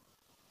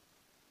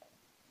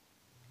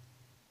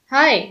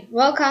Hi,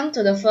 welcome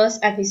to the first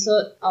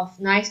episode of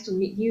Nice to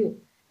Meet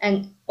You,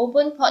 an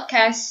open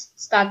podcast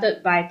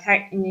started by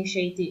Tech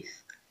Initiative.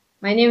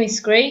 My name is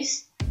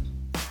Grace.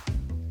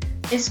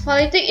 Is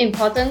politics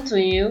important to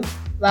you?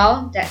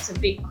 Well, that's a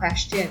big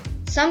question.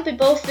 Some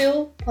people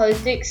feel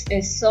politics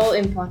is so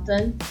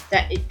important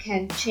that it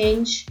can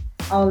change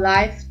our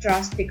life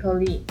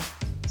drastically.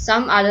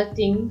 Some other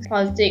think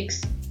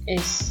politics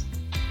is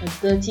a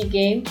dirty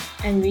game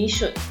and we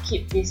should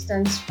keep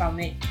distance from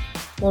it.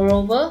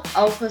 Moreover,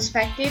 our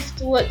perspective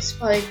towards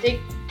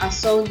politics are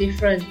so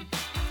different.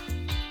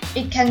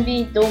 It can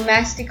be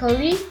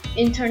domestically,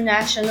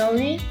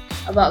 internationally,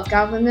 about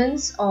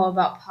governance or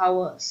about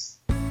powers.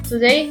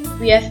 Today,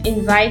 we have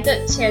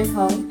invited Qian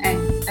Hong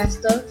and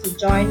Esther to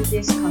join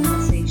this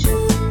conversation.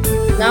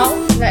 Now,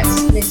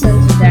 let's listen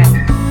to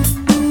them.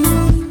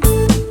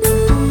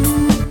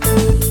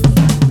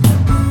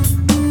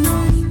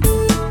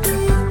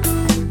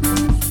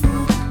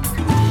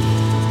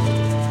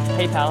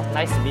 Hey pal,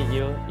 nice to meet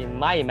you. In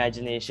my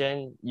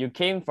imagination, you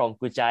came from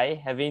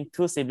Kuchai, having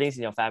two siblings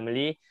in your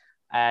family,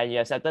 and you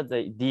accepted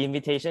the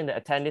invitation to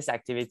attend this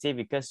activity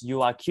because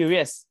you are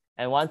curious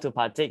and want to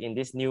partake in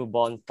this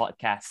newborn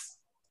podcast.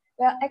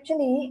 Well,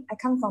 actually, I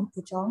come from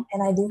Puchong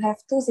and I do have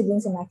two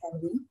siblings in my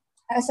family.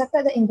 I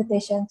accepted the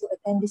invitation to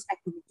attend this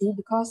activity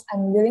because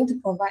I'm willing to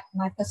provide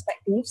my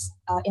perspectives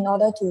in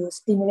order to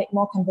stimulate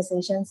more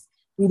conversations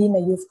within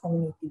the youth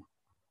community.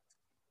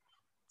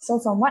 So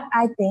from what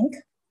I think,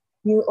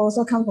 you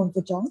also come from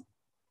Puchong.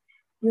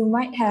 You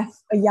might have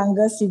a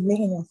younger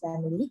sibling in your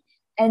family,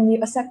 and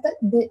you accepted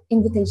the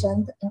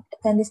invitation to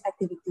attend this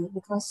activity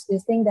because you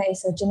think there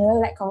is a general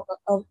lack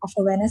of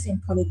awareness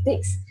in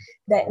politics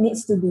that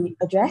needs to be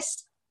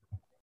addressed.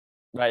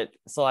 Right.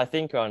 So I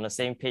think we're on the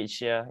same page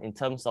here in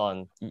terms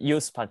on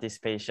youth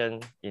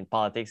participation in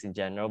politics in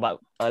general. But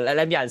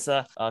let me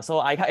answer. So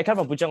I come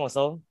from Puchong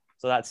also.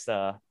 So that's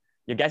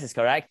your guess is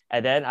correct.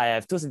 And then I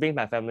have two siblings in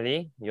my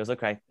family. You also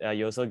correct.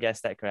 You also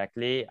guessed that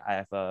correctly.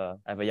 I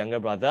have a younger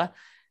brother.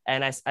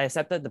 And I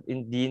accepted the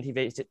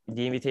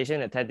invitation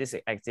to attend this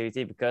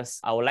activity because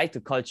I would like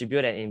to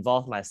contribute and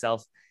involve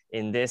myself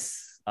in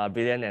this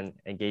brilliant and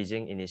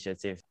engaging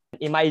initiative.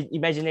 In my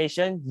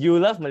imagination, you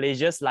love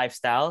Malaysia's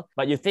lifestyle,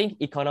 but you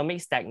think economic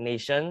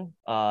stagnation,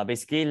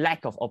 basically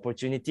lack of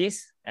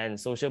opportunities and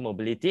social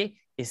mobility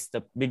is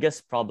the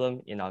biggest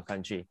problem in our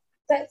country.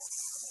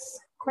 That's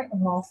quite a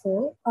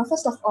mouthful.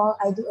 First of all,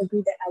 I do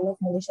agree that I love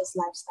Malaysia's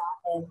lifestyle,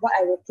 and what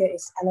I wrote here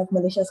is I love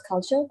Malaysia's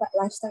culture, but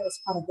lifestyle is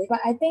part of it. But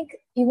I think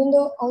even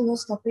though all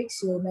those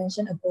topics you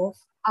mentioned above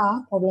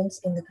are problems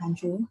in the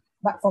country,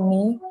 but for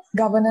me,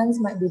 governance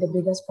might be the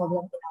biggest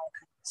problem in our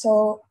country.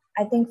 So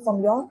I think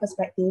from your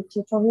perspective,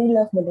 you probably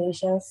love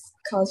Malaysia's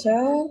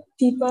culture,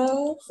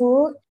 people,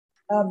 food,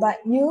 but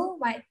you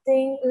might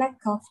think lack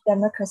of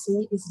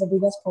democracy is the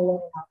biggest problem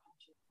in our country.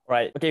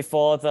 Right.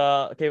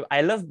 Okay.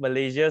 I love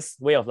Malaysia's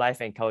way of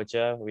life and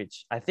culture,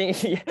 which I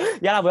think,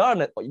 yeah, we're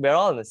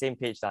all on the same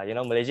page, lah. You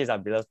know, Malaysia is our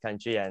beloved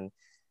country, and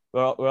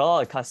we're all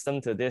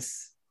accustomed to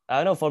this. I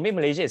don't know. For me,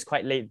 Malaysia is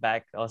quite laid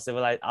back or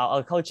civilized.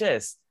 Our culture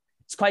is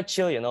it's quite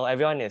chill. You know,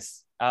 everyone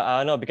is. I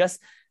don't know because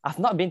I've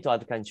not been to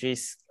other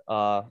countries.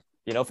 For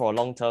a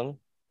long term,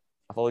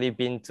 I've only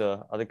been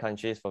to other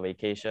countries for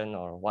vacation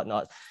or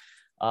whatnot.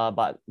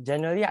 But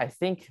generally, I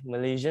think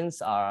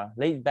Malaysians are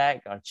laid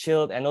back, are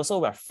chilled, and also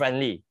we're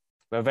friendly.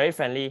 We're very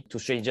friendly to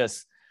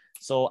strangers.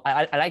 So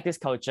I like this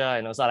culture,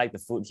 and also I like the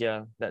food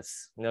here.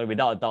 That's,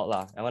 without a doubt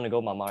lah. I want to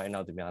go mama right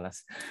now, to be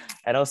honest.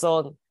 And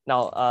also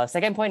now,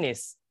 second point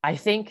is, I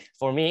think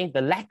for me,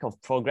 the lack of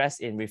progress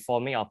in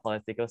reforming our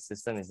political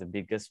system is the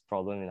biggest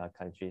problem in our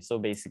country. So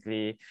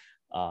basically,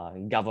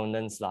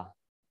 governance lah.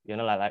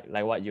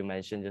 Like what you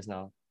mentioned just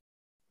now.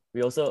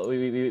 We also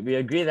we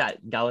agree that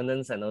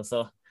governance and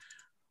also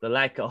the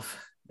lack of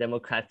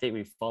democratic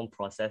reform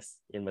process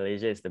in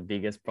Malaysia is the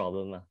biggest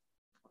problem.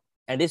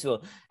 And this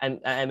will, and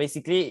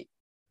basically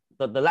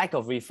the lack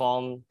of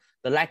reform,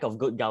 the lack of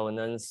good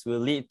governance will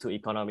lead to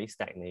economic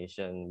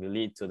stagnation, will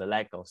lead to the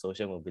lack of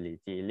social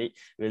mobility,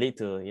 will lead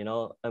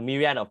to, a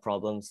myriad of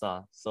problems.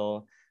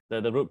 So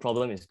the root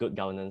problem is good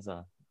governance.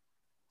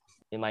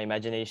 In my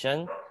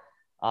imagination,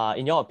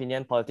 in your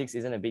opinion, politics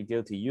isn't a big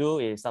deal to you.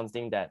 It's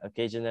something that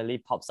occasionally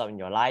pops up in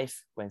your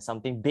life when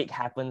something big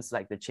happens,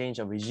 like the change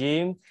of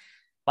regime.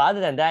 But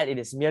other than that, it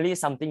is merely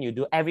something you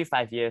do every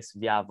 5 years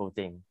via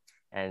voting.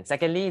 And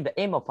secondly, the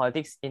aim of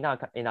politics in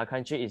our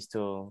country is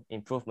to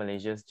improve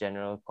Malaysia's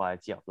general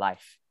quality of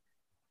life.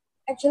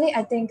 Actually,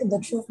 I think the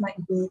truth might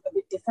be a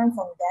bit different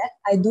from that.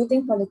 I do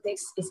think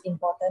politics is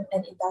important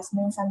and it does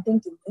mean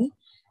something to me.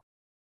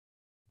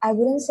 I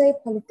wouldn't say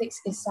politics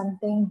is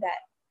something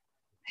that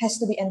has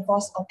to be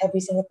enforced on every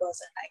single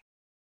person. Like,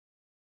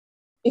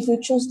 if you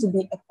choose to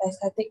be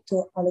apathetic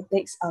to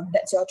politics,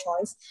 that's your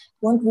choice.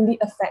 Won't really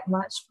affect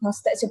much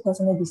because that's your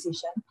personal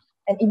decision.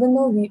 And even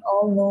though we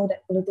all know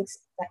that politics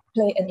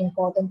play an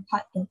important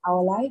part in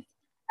our life,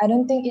 I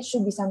don't think it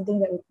should be something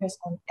that we press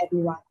on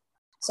everyone.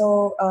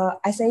 So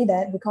I say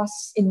that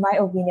because in my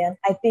opinion,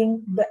 I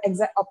think the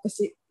exact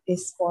opposite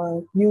is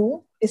for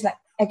you, is like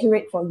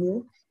accurate for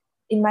you.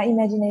 in my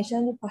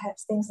imagination,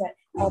 perhaps thinks that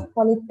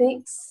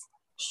politics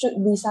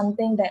should be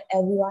something that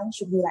everyone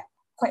should be like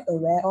quite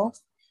aware of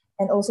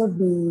and also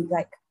be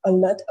like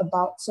alert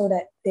about so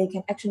that they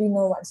can actually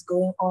know what's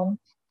going on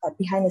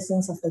behind the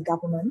scenes of the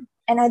government.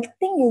 And I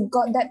think you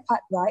got that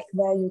part right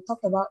where you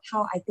talked about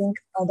how I think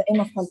the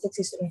aim of politics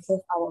is to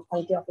improve our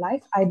quality of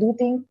life. I do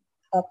think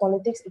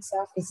politics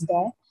itself is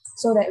there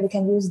so that we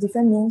can use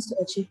different means to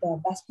achieve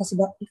the best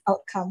possible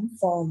outcome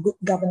for good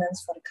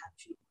governance for the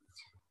country.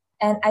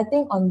 And I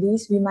think on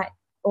this, we might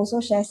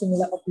also share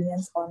similar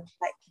opinions on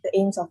like the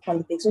aims of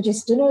politics, which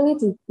is generally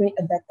to create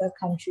a better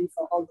country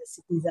for all the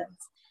citizens.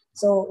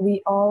 So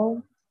we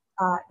all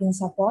are in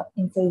support,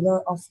 in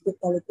favor of good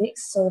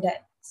politics so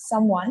that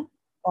someone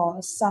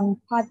or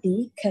some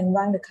party can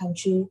run the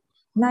country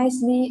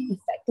nicely,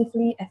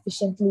 effectively,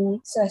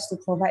 efficiently, so as to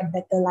provide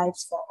better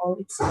lives for all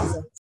its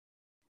citizens.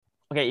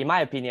 Okay, in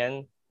my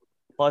opinion,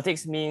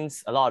 politics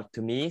means a lot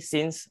to me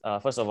since,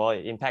 first of all,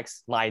 it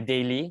impacts my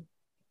daily,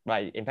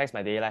 right? It impacts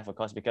my daily life, of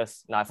course,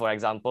 because now, for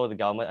example, the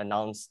government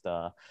announced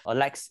the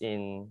lacks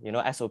in,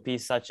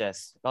 SOPs such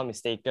as, if not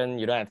mistaken,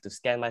 you don't have to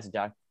scan my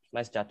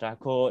Sejahtera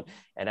code,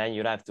 and then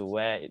you don't have to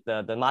wear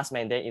the mask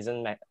mandate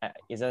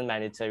isn't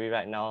mandatory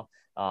right now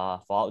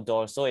for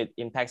outdoors, so it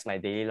impacts my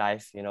daily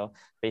life.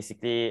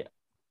 Basically,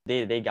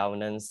 day-to-day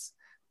governance,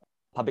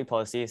 public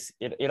policies,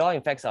 it all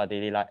affects our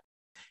daily life,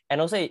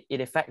 and also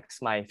it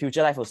affects my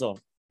future life also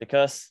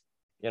because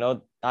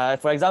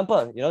for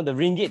example, the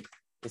ringgit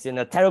is in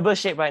a terrible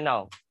shape right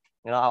now.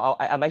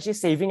 I'm actually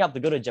saving up to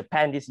go to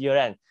Japan this year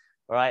end,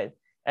 right?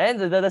 And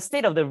the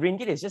state of the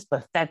ringgit is just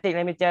pathetic.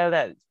 Let me tell you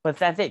that,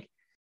 pathetic.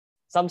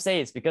 Some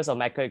say it's because of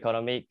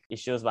macroeconomic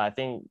issues, but I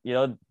think,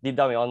 deep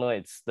down we all know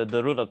it's the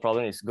root of the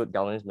problem is good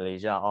governance in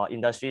Malaysia. Our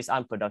industry is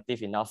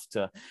unproductive enough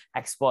to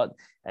export,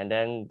 and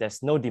then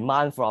there's no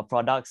demand for our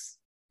products.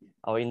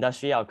 Our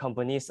industry, our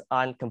companies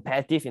aren't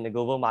competitive in the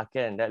global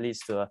market, and that leads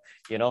to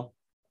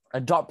a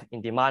drop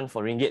in demand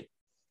for ringgit.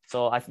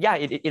 So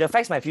it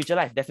affects my future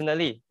life,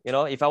 definitely.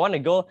 If I want to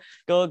go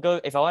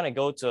if I want to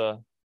go to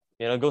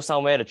go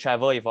somewhere to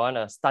travel, if I want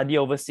to study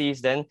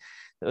overseas, then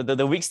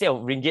the weak state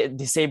of ringgit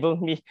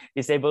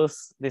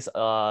disables this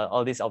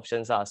all these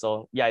options.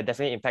 So yeah, it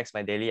definitely impacts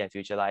my daily and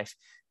future life.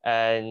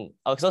 And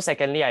also,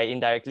 secondly, I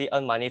indirectly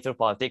earn money through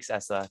politics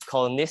as a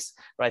columnist,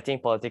 writing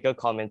political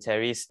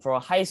commentaries for a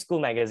high school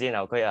magazine.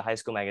 I'll call it a high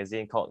school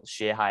magazine called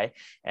Xue Hai,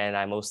 and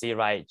I mostly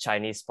write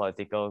Chinese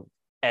political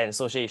and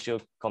social issue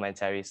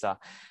commentaries.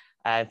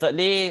 And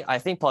thirdly, I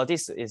think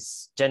politics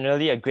is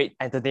generally a great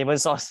entertainment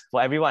source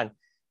for everyone,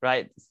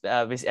 right?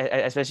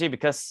 Especially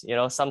because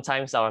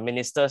sometimes our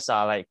ministers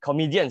are like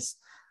comedians.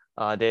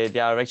 They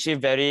are actually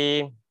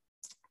very,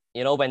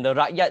 when the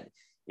rakyat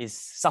is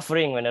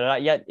suffering,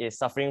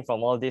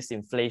 from all this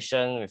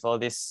inflation, with all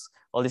these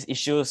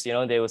issues,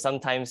 they will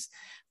sometimes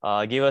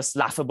give us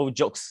laughable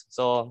jokes.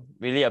 So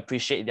really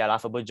appreciate their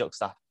laughable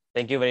jokes.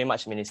 Thank you very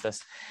much,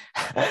 ministers.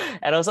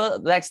 And also,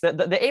 Lex,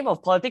 the aim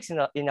of politics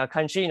in our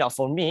country,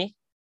 for me,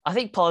 I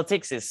think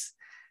politics is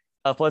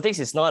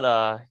not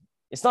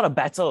a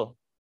battle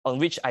on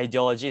which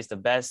ideology is the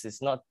best.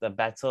 It's not the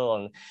battle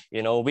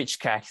on which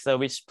character,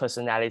 which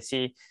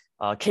personality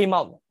came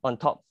out on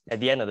top at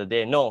the end of the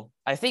day. No,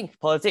 I think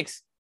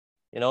politics,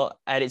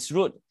 at its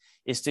root,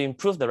 is to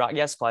improve the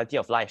rakyat's quality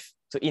of life,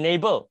 to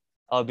enable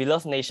our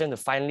beloved nation to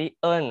finally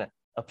earn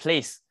a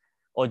place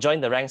or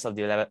join the ranks of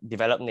the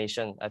developed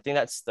nation. I think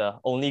that's the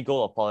only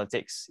goal of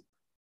politics.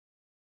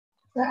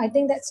 Well, I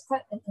think that's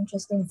quite an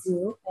interesting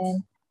view,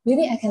 and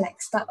maybe I can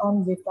start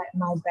on with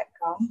my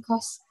background,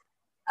 because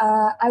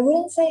I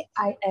wouldn't say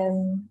I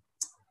am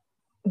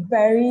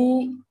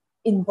very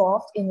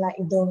involved in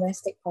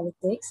domestic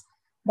politics,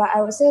 but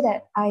I would say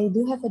that I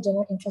do have a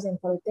general interest in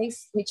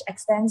politics, which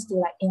extends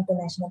to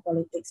international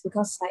politics,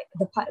 because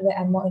the part where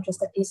I'm more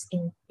interested is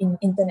in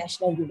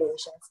international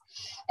relations.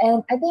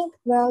 And I think,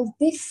 well,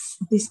 this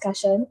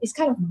discussion is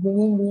kind of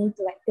bringing me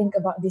to think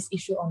about this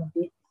issue on a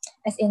bit,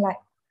 as in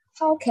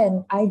how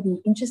can I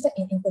be interested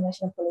in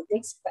international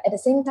politics, but at the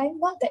same time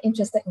not that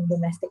interested in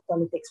domestic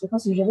politics?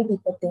 Because usually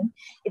people think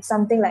it's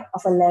something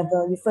of a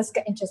level. You first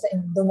get interested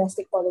in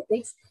domestic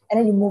politics, and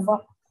then you move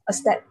up a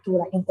step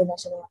to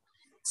international.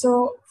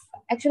 So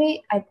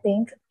actually, I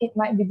think it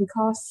might be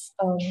because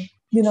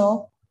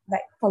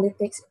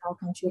politics in our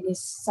country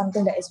is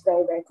something that is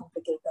very, very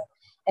complicated.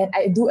 And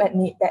I do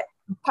admit that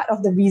part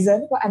of the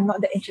reason why I'm not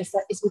that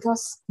interested is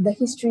because the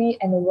history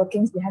and the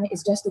workings behind it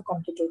is just too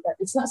complicated.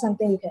 It's not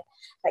something you can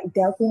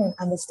delve in and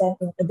understand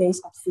in a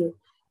day's of field.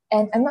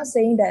 And I'm not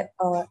saying that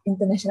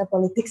international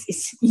politics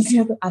is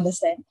easier to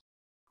understand,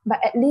 but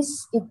at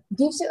least it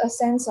gives you a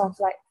sense of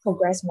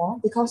progress more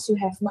because you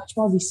have much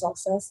more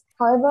resources.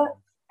 However,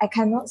 I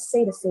cannot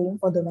say the same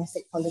for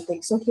domestic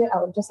politics. So here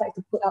I would just like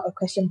to put out a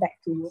question back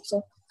to you.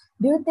 So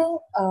do you think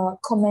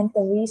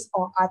commentaries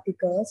or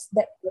articles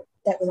that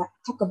will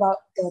talk about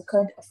the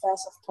current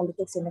affairs of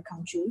politics in the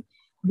country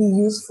be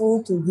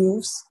useful to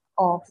youths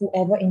or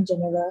whoever in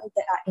general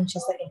that are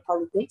interested in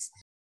politics?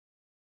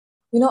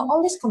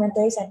 All these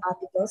commentaries and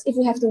articles, if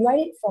you have to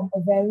write it from a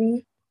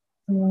very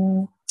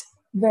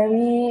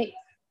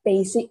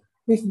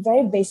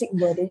very basic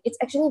wording, it's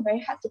actually very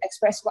hard to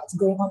express what's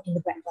going on in the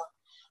background.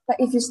 But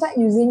if you start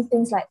using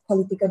things like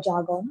political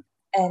jargon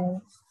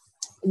and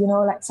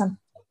like some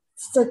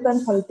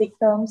certain politic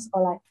terms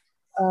or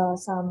like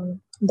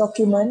some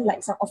document,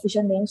 like some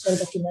official names for the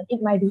document,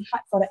 it might be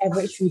hard for the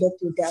average reader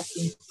to delve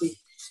into.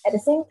 At the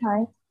same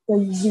time, the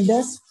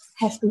readers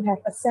have to have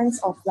a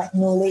sense of like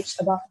knowledge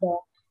about the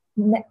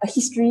a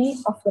history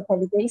of the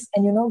politics,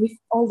 and with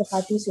all the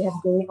parties we have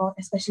going on,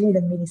 especially the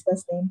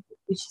minister's name,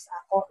 which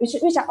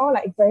are all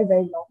like very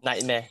very long.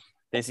 Nightmare,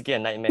 basically a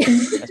nightmare,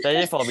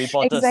 especially for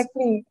reporters.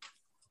 Exactly,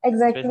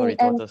 Especially for and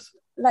reporters.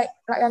 like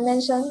I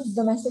mentioned,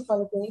 domestic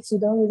politics, you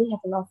don't really have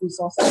a lot of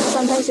resources.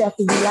 Sometimes you have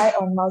to rely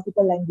on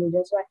multiple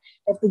languages, right?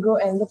 You have to go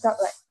and look up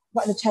like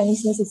what the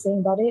Chinese news is saying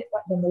about it,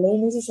 what the Malay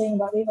news is saying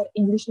about it, what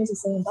the English news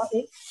is saying about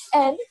it,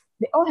 and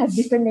they all have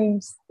different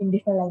names in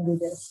different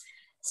languages.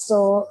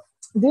 So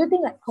do you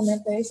think like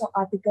commentaries or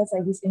articles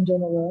like this in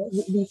general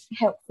would be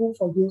helpful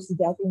for you to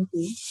delve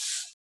into?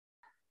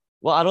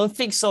 Well, I don't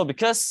think so,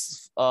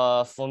 because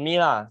for me,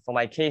 for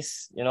my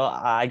case,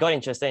 I got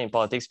interested in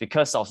politics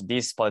because of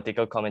these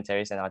political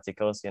commentaries and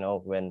articles.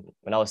 When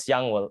I was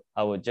young, well,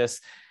 I would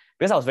just,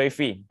 because I was very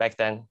free back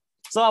then.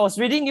 So I was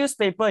reading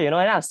newspaper, and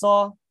I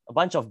saw a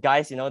bunch of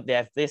guys, they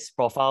have this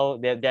profile,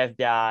 they have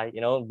their,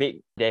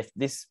 they have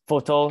this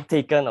photo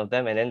taken of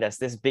them, and then there's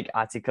this big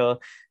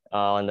article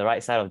on the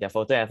right side of their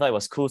photo, and I thought it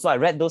was cool. So I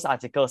read those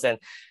articles, and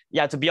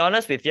yeah, to be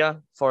honest with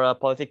you, for a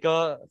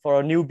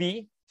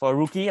newbie, for a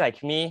rookie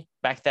like me,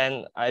 back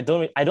then, I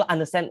don't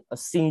understand a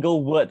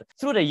single word.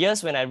 Through the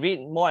years, when I read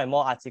more and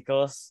more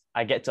articles,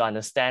 I get to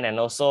understand, and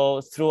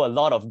also through a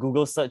lot of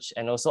Google search,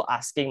 and also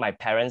asking my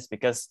parents,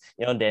 because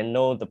they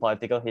know the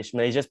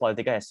Malaysia's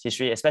political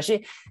history,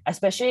 especially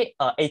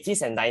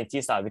 80s and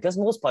 90s, because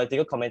most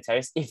political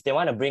commentaries, if they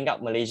want to bring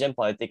up Malaysian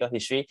political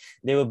history,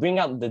 they will bring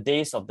up the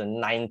days of the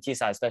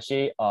 90s,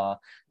 especially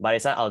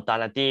Barisan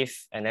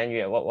Alternatif, and then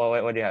you have,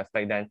 what do you have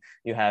back then?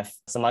 You have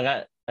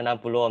Semangat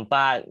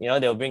 64,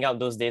 they'll bring up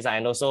those days,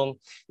 and also,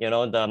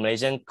 the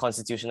Malaysian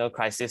constitutional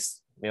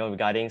crisis,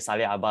 regarding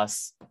Saleh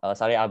Abbas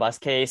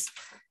case.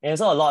 And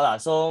it's a lot.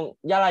 So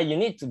yeah, you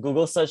need to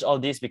Google search all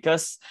this,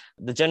 because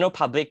the general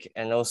public,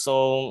 and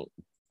also,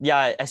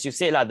 yeah, as you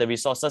said, the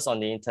resources on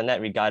the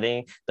internet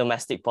regarding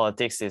domestic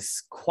politics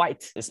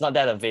it's not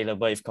that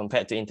available if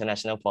compared to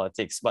international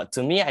politics. But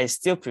to me, I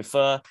still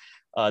prefer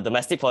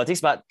domestic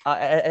politics. But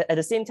at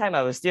the same time,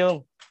 I will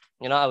still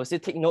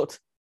take note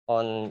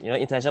on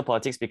international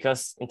politics,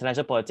 because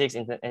international politics,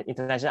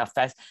 international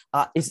affairs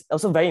is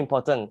also very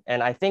important.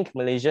 And I think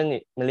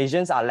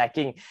Malaysians are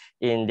lacking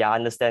in their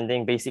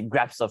understanding basic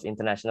grasp of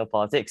international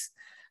politics,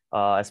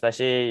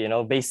 especially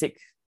basic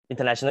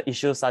international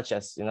issues such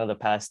as the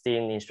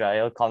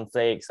Palestine-Israel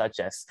conflict,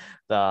 such as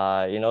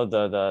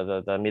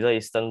the Middle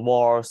Eastern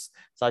wars,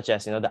 such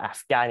as the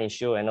Afghan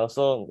issue, and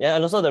also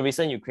the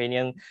recent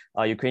Ukrainian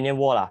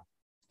war.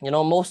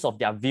 Most of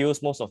their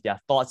views, most of their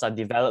thoughts are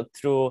developed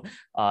through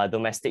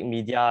domestic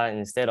media,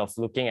 instead of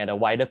looking at a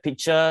wider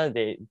picture.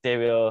 They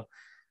will,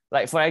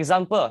 like, for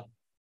example,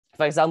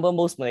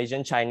 most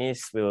Malaysian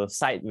Chinese will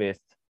side with,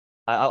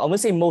 I won't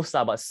say most,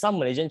 but some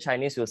Malaysian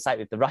Chinese will side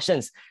with the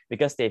Russians,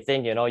 because they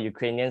think,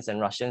 Ukrainians and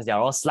Russians, they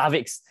are all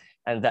Slavics,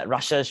 and that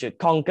Russia should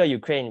conquer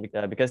Ukraine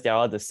because they are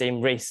all the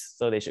same race,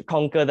 so they should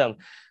conquer them.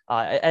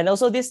 And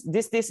also this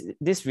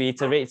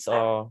reiterates,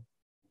 or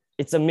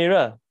it's a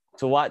mirror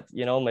to what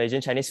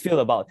Malaysian Chinese feel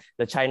about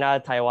the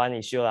China-Taiwan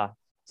issue.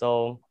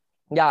 So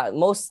yeah,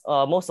 most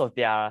of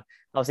their, I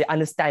would say,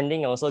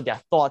 understanding, also their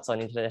thoughts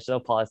on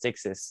international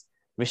politics is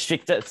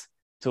restricted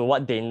to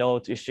what they know,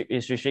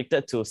 is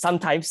restricted to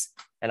sometimes,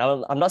 and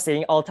I'm not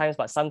saying all times,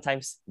 but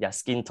sometimes, their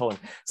skin tone.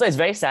 So it's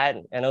very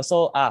sad. And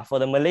also for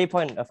the Malay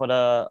point, for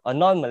the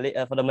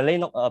non-Malay, for the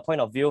Malay point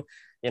of view,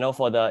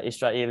 for the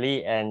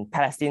Israeli and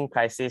Palestine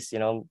crisis,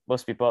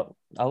 most people,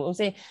 I would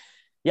say,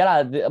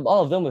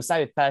 all of them will side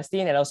with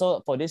Palestine, and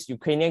also for this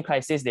Ukrainian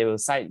crisis, they will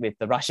side with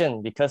the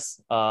Russian, because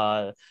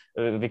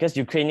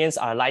Ukrainians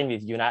are aligned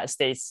with United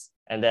States,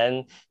 and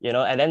then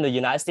the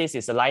United States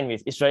is aligned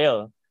with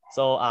Israel.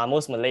 So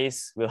most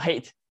Malays will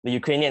hate the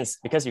Ukrainians,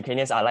 because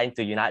Ukrainians are aligned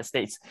to United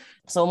States.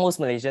 So most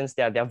Malaysians,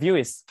 their view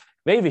is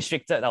very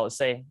restricted, I would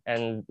say,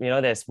 and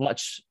there's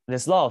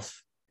a lot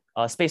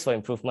of space for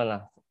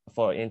improvement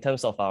in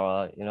terms of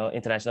our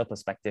international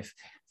perspective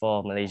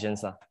for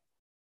Malaysians.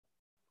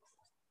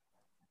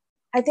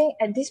 I think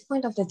at this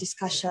point of the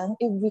discussion,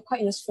 it would be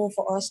quite useful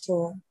for us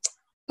to,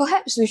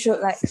 perhaps we should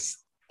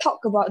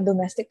talk about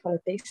domestic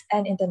politics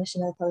and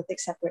international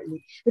politics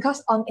separately.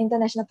 Because on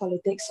international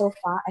politics so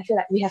far, I feel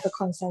like we have a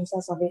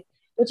consensus of it,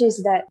 which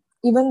is that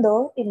even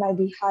though it might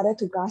be harder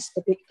to grasp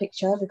the big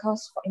picture,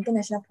 because for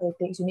international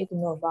politics, you need to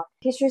know about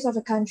histories of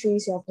the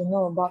countries, you have to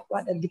know about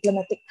what the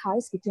diplomatic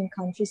ties between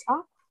countries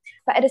are.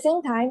 But at the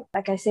same time,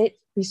 like I said,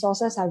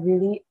 resources are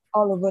really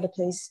all over the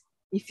place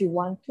if you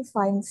want to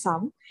find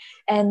some.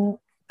 And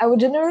I would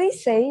generally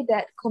say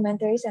that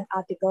commentaries and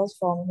articles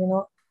from,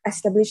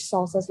 established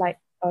sources like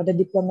The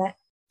Diplomat,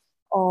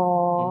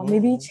 or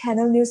maybe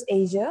Channel News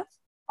Asia,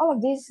 all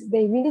of these,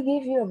 they really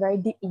give you a very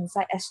deep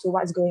insight as to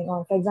what's going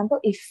on. For example,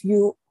 if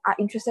you are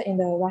interested in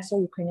the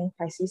Russia-Ukrainian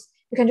crisis,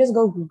 you can just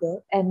go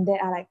Google, and there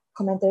are like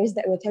commentaries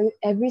that will tell you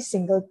every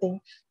single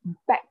thing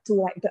back to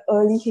like the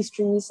early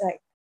histories,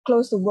 like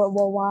close to World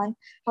War One,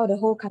 how the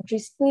whole country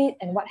split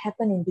and what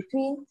happened in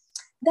between.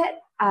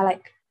 That are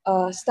like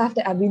stuff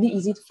that are really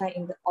easy to find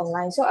in the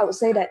online. So I would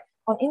say that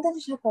on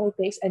international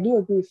politics, I do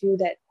agree with you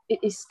that it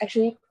is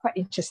actually quite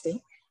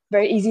interesting,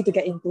 very easy to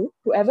get into.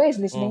 Whoever is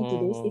listening to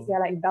this, if you're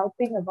like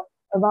doubting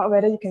about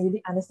whether you can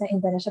really understand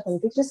international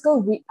politics, just go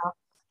read up,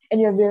 and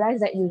you'll realize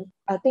that you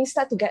things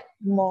start to get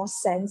more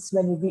sense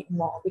when you read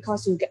more,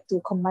 because you get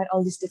to combine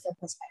all these different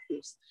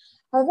perspectives.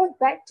 However,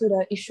 back to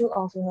the issue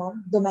of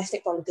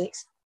domestic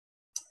politics,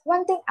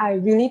 one thing I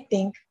really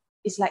think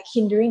is like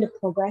hindering the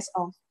progress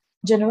of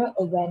general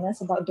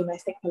awareness about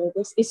domestic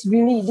politics is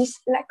really this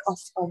lack of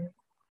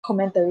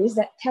commentaries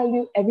that tell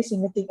you every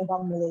single thing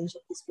about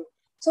Malaysian history.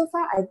 So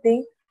far, I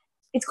think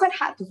it's quite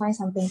hard to find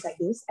some things like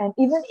this. And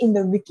even in the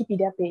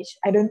Wikipedia page,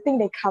 I don't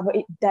think they cover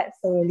it that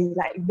thoroughly.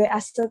 Like there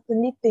are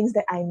certainly things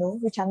that I know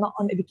which are not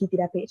on the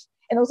Wikipedia page,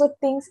 and also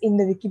things in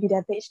the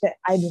Wikipedia page that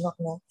I do not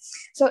know.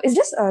 So it's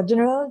just a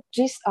general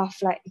gist of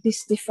like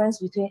this difference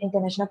between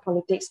international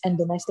politics and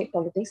domestic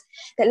politics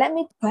that let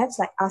me perhaps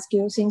like ask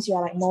you, since you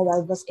are like more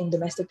well versed in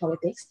domestic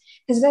politics,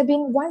 has there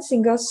been one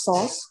single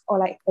source or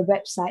like a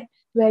website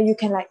where you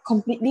can like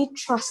completely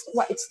trust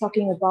what it's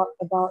talking about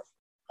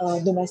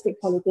domestic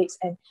politics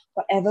and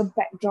whatever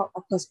backdrop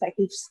or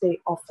perspectives they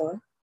offer?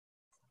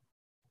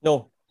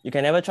 No, you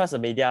can never trust the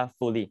media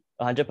fully.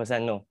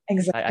 100% no.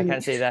 Exactly. I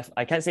can't say that.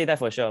 I can't say that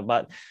for sure.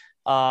 But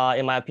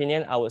in my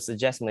opinion, I would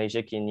suggest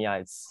Malaysia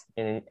Kenya.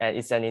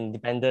 It's an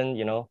independent,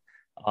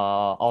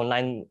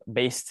 online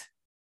based.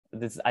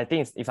 I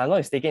think if I'm not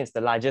mistaken, it's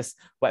the largest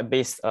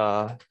web-based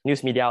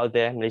news media out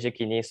there, Malaysia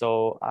Kini.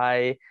 So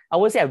I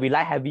would say I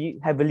rely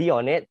heavily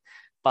on it.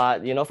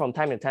 But from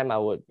time to time, I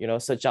would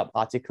search up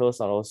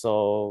articles or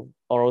also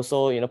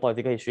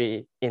political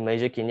history in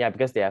Malaysia Kenya,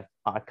 because they have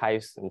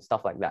archives and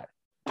stuff like that.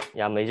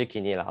 Yeah, Malaysia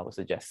Kenya, I would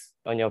suggest.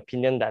 On your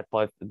opinion, that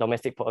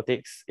domestic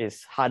politics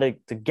is harder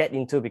to get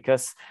into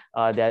because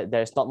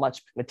there's not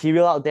much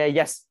material out there.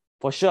 Yes,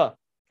 for sure.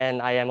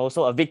 And I am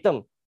also a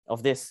victim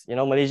of this.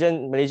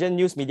 Malaysian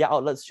news media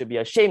outlets should be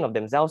ashamed of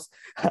themselves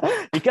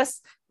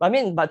because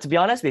but to be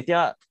honest with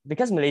you,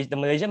 because the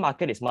Malaysian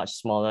market is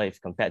much smaller if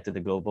compared to the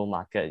global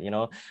market.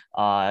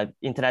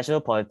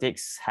 International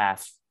politics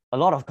have a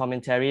lot of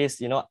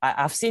commentaries.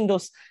 I've seen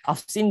those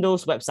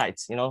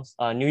websites.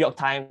 New York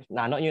Times,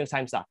 not New York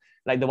Times,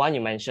 like the one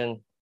you mentioned.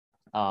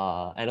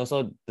 And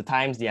also the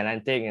Times, the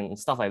Atlantic, and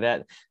stuff like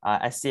that.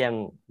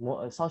 SCM,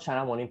 South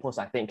China Morning Post,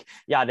 I think.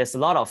 Yeah, there's a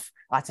lot of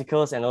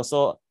articles, and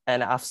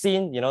I've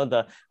seen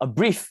a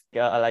brief,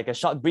 like a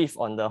short brief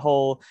on the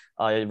whole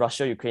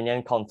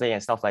Russia-Ukrainian conflict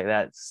and stuff like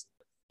that.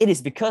 It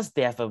is because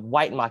they have a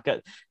wide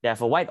market, they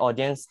have a wide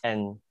audience,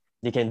 and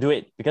they can do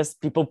it because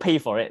people pay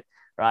for it,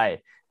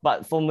 right?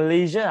 But for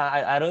Malaysia,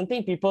 I don't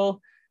think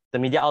the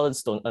media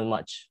outlets don't earn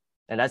much.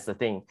 And that's the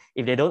thing.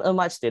 If they don't earn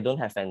much, they don't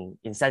have an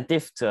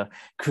incentive to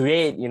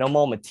create,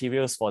 more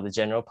materials for the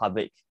general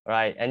public,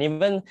 right? And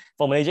even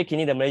for Malaysia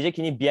Kini, the Malaysia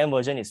Kini BM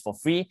version is for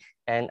free.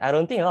 And I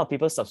don't think a lot of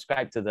people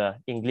subscribe to the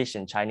English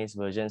and Chinese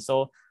version.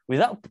 So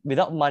without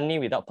money,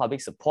 without public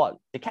support,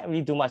 they can't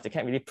really do much. They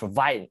can't really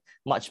provide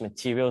much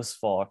materials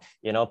for,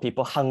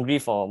 people hungry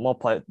for more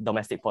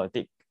domestic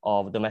politics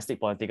or domestic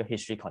political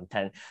history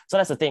content. So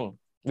that's the thing.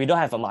 We don't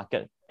have a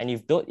market. And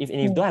if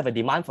you don't have a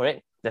demand for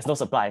it, there's no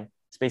supply.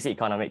 It's basic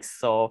economics.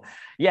 So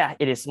yeah,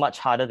 it is much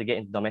harder to get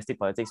into domestic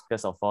politics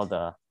because of all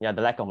the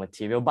lack of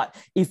material. But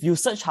if you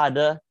search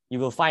harder, you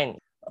will find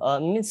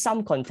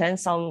some content,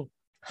 some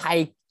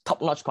high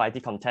top-notch quality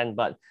content,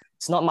 but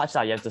it's not much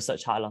that you have to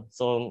search hard.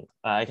 So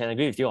I can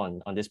agree with you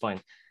on this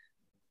point.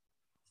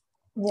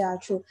 Yeah,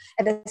 true.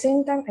 At the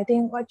same time, I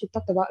think what you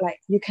talked about, like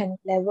you can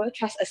never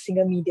trust a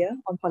single media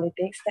on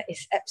politics, that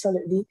is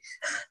absolutely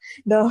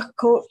the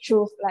cold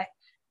truth. Like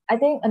I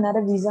think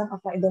another reason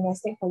of like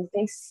domestic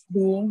politics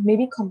being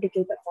maybe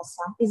complicated for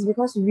some is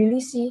because you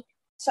really see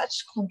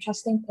such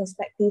contrasting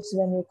perspectives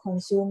when you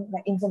consume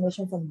like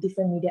information from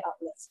different media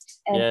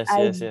outlets. And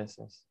yes.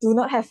 do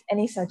not have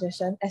any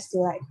suggestion as to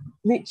like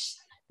which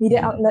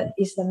media outlet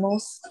is the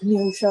most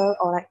neutral,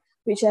 or like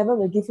whichever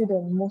will give you the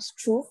most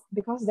truth,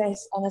 because there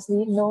is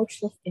honestly no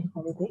truth in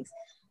politics.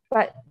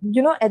 But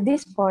at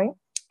this point,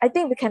 I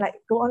think we can like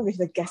go on with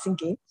the guessing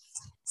game.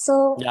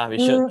 So yeah, we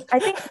should. I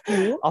think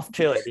you off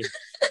trail already.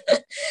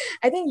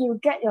 I think you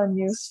get your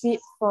news feed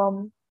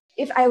from,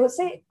 if I would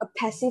say a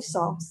passive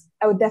source,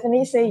 I would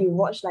definitely say you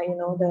watch like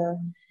the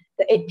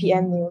 8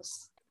 p.m.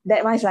 news.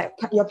 That one is like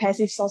your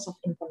passive source of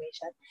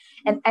information.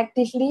 And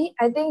actively,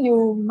 I think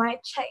you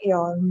might check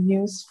your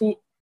news feed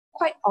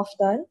quite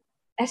often.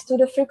 As to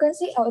the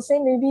frequency, I would say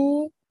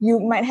maybe you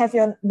might have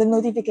the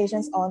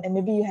notifications on, and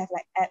maybe you have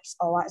like apps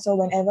or what. So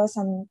whenever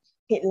some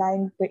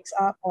headline breaks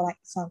up, or like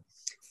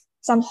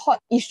some hot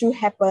issue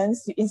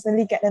happens, you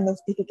instantly get a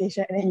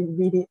notification and then you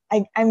read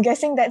it. I'm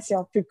guessing that's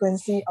your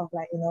frequency of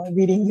like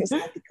reading news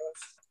articles.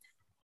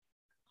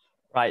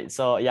 Right.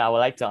 So yeah, I would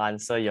like to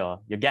answer your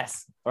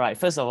guess. All right.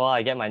 First of all,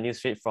 I get my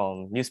newsfeed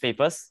from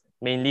newspapers,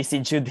 mainly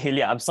Sinchu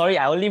Daily. I'm sorry,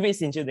 I only read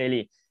Sinchu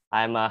Daily.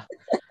 I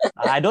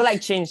don't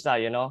like change, lah,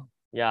 you know.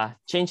 Yeah,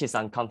 change is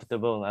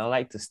uncomfortable. I don't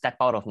like to step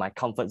out of my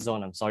comfort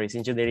zone. I'm sorry,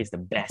 Sinchu Daily is the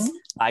best.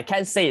 I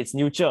can't say it's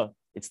neutral.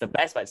 It's the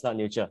best, but it's not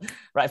neutral.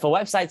 Right, for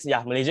websites,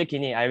 yeah, Malaysia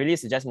Kini. I really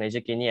suggest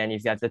Malaysia Kini. And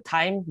if you have the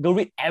time, go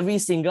read every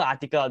single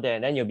article out there,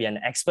 and then you'll be an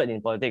expert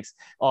in politics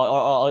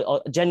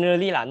or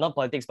generally, lah, not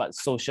politics, but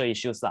social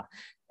issues. Lah.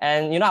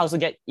 And, you know, I also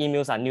get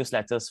emails and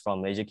newsletters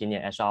from Malaysia Kini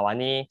and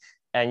Ashrawani.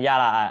 And yeah,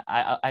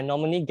 lah, I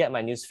normally get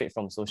my newsfeed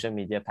from social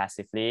media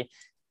passively.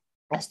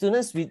 As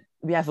students, we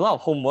have a lot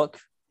of homework,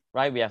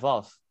 right? We have a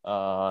lot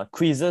of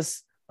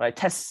quizzes, right?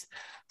 Tests.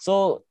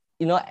 So,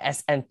 you know,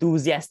 as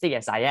enthusiastic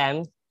as I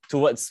am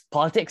towards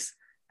politics,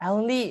 I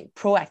only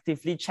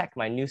proactively check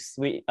my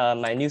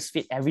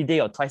newsfeed every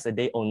day or twice a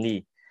day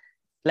only,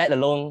 let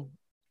alone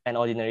an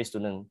ordinary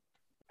student.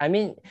 I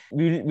mean,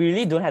 we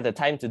really don't have the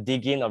time to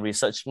dig in or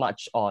research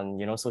much on,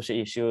 you know, social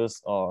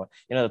issues or,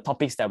 you know, the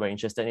topics that we're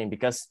interested in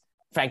because,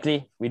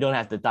 frankly, we don't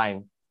have the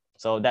time.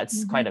 So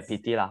that's quite a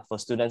pity lah for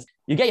students.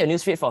 You get your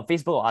newsfeed from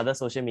Facebook or other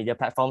social media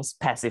platforms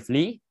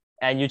passively,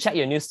 and you check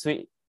your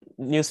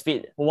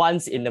newsfeed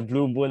once in the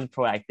blue moon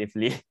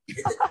proactively.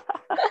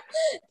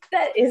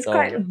 That is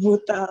quite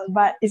brutal,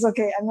 but it's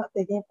okay. I'm not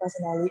taking it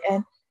personally.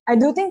 And I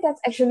do think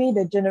that's actually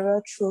the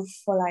general truth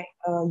for like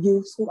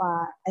youths who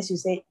are, as you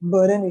say,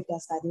 burdened with their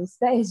studies.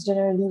 That is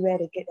generally where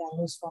they get their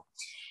news from.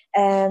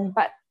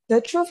 But the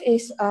truth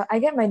is, I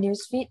get my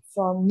newsfeed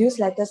from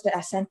newsletters that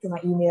are sent to my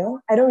email.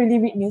 I don't really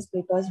read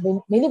newspapers,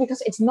 mainly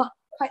because it's not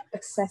quite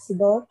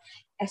accessible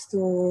as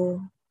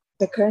to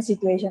the current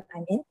situation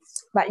I'm in.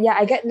 But yeah,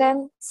 I get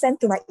them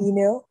sent to my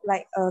email,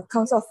 like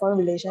Council of Foreign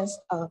Relations,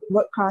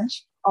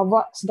 WordCrunch, or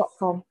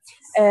Vox.com.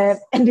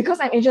 And because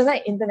I'm interested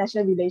in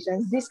international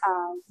relations, these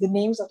are the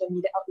names of the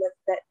media outlet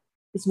that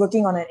is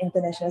working on an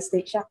international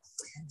stage. Yeah.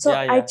 So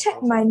I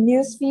check my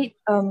newsfeed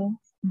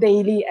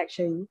daily,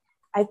 actually.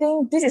 I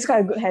think this is quite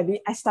a good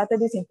habit. I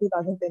started this in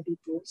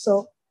 2022.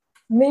 So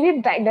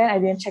maybe back then I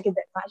didn't check it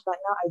that much, but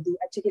now I do.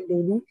 I check it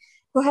daily,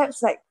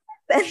 perhaps like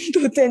 10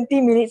 to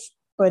 20 minutes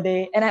per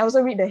day. And I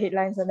also read the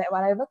headlines and that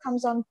whatever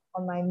comes on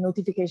my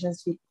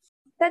notifications feed.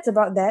 That's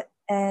about that.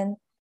 And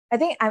I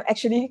think I'm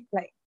actually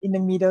like in the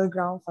middle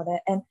ground for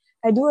that. And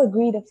I do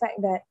agree the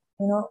fact that,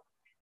 you know,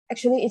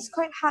 actually it's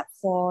quite hard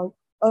for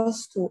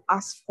us to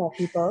ask for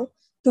people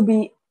to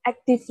be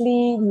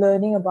actively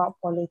learning about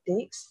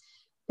politics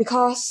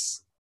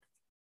because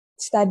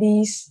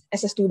studies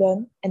as a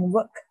student and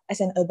work as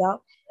an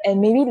adult,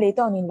 and maybe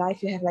later on in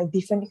life, you have like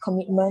different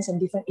commitments and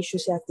different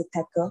issues you have to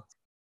tackle.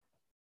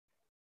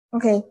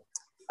 Okay,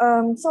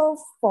 so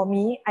for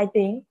me, I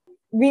think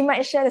we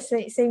might share the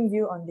same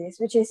view on this,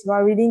 which is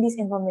while reading this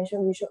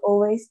information, we should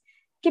always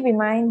keep in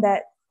mind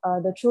that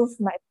the truth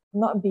might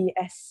not be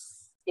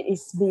as it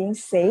is being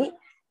said.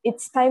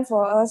 It's time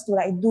for us to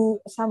like do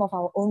some of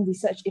our own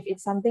research if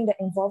it's something that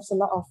involves a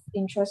lot of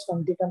interest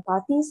from different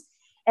parties,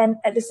 and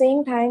at the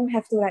same time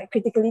have to like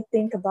critically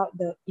think about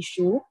the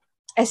issue,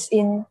 as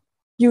in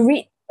you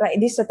read like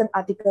this certain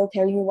article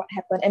telling you what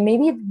happened, and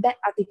maybe that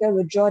article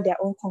will draw their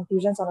own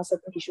conclusions on a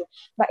certain issue,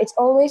 but it's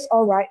always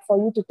all right for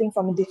you to think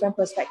from a different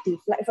perspective.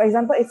 Like for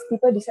example, if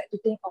people decide to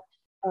think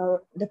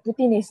of the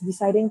Putin is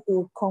deciding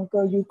to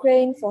conquer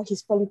Ukraine for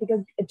his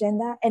political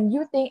agenda, and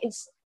you think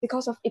it's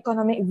because of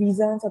economic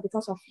reasons or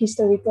because of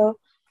historical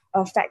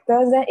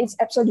factors, then it's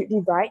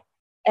absolutely right.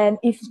 And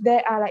if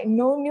there are like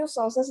no news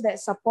sources that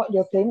support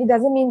your claim, it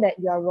doesn't mean that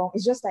you are wrong.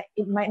 It's just like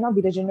it might not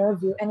be the general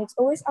view, and it's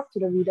always up to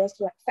the readers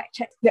to like fact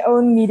check their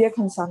own media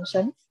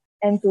consumption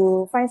and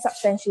to find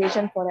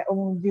substantiation for their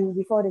own view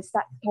before they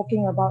start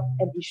talking about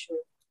an issue.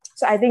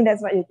 So I think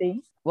that's what you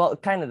think. Well,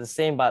 kind of the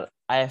same, but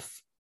I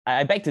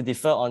beg to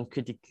differ on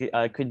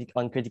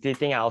critically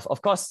thinking.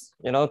 Of course,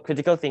 you know,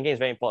 critical thinking is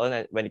very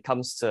important when it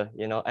comes to,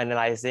 you know,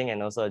 analyzing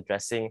and also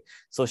addressing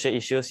social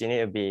issues.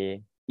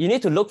 You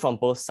need to look from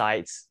both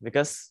sides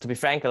because, to be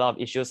frank, a lot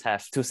of issues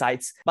have two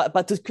sides.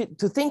 But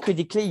to think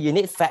critically, you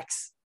need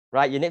facts,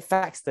 right? You need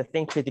facts to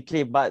think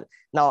critically. But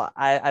now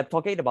I'm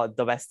talking about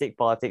domestic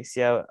politics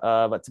here.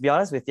 But to be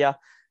honest with you,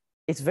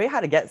 it's very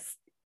hard to get.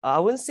 I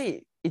wouldn't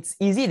say it's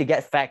easy to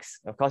get facts.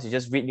 Of course, you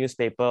just read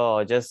newspaper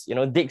or just, you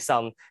know, dig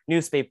some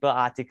newspaper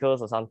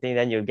articles or something,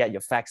 then you'll get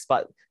your facts.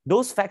 But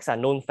those facts are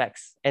known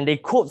facts and they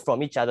quote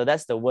from each other.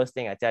 That's the worst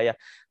thing, I tell you.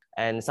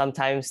 And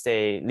sometimes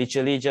they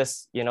literally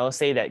just, you know,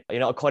 say that, you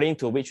know, according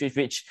to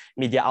which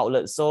media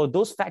outlet. So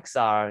those facts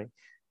are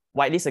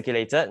widely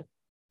circulated,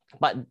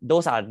 but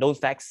those are known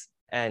facts,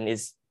 and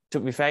it's, to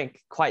be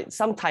frank,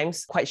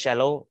 sometimes quite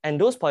shallow.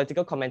 And those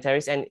political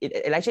commentaries, and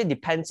it actually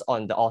depends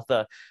on the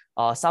author.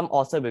 Some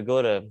author will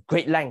go to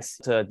great lengths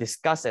to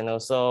discuss and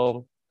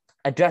also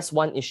address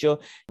one issue,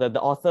 the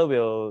author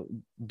will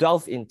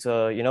delve into,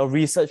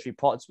 research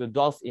reports, will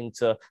delve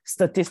into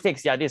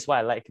statistics. Yeah, this is what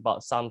I like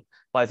about some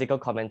political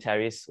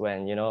commentaries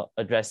when,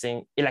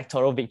 addressing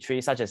electoral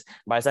victory, such as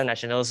Barisan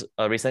Nasional's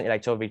recent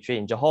electoral victory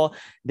in Johor.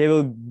 They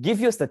will give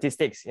you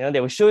statistics, they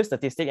will show you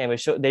statistics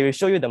and they will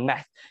show you the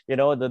math,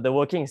 the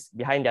workings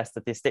behind their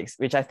statistics,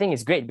 which I think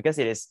is great because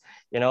it is,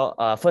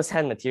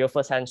 first-hand material,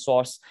 first-hand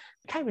source.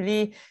 You can't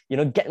really,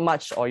 get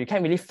much, or you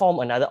can't really form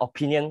another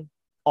opinion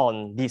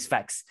on these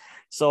facts.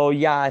 So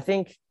yeah, I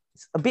think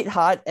it's a bit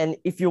hard. And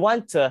if you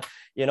want to,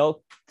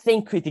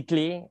 think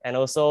critically and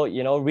also,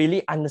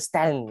 really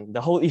understand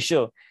the whole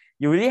issue,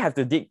 you really have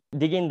to dig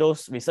in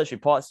those research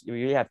reports. You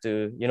really have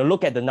to,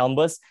 look at the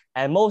numbers.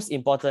 And most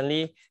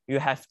importantly, you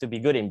have to be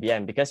good in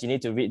BM because you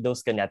need to read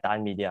those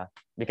kenyataan media.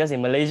 Because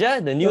in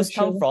Malaysia, the news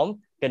come from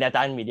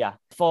kenyataan media.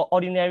 For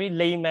ordinary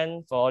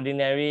laymen, for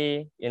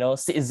ordinary,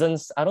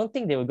 citizens, I don't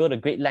think they will go to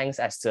great lengths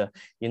as to,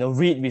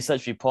 read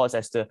research reports,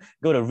 as to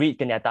go to read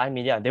kenyataan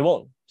media. They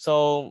won't.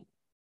 So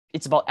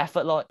it's about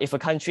effort, Lord. If a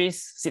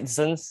country's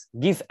citizens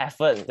give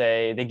effort,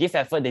 they give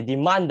effort, they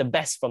demand the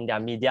best from their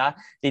media,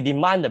 they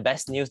demand the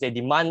best news, they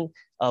demand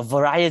a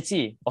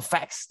variety of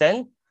facts,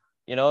 then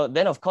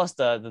of course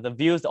the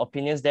views, the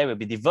opinions there will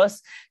be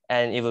diverse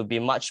and it will be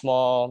much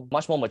more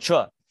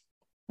mature.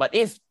 But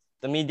if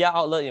the media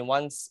outlet in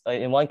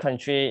one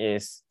country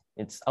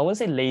I won't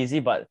say lazy,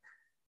 but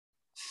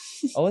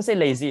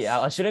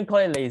I shouldn't call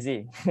it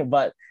lazy.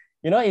 But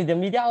if the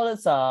media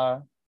outlets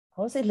are, I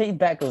won't say laid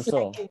back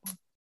also.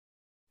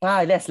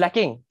 That's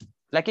lacking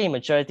in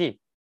maturity.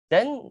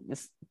 Then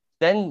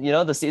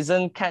the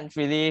citizen can't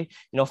really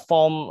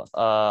form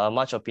a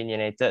much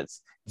opinionated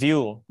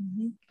view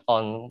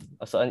on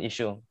a certain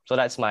issue. So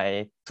that's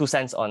my 2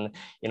 cents on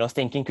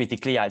thinking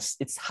critically.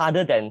 It's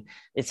harder than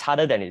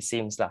it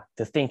seems to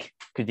think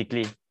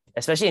critically,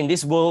 especially in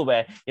this world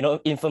where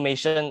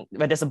information,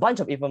 where there's a bunch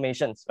of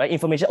information, right?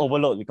 Information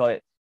overload, we call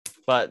it.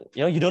 But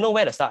you don't know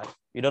where to start.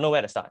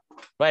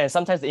 Right? And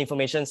sometimes the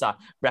informations are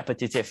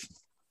repetitive.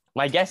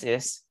 My guess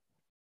is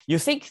you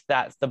think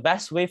that the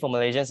best way for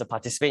Malaysians to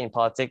participate in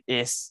politics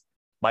is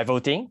by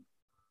voting.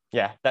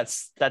 Yeah,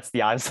 that's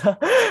the answer.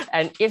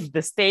 And if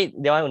the state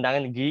Dewan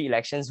Undangan Negeri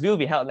elections will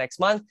be held next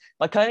month,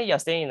 but currently you're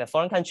staying in a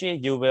foreign country,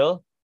 you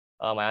will.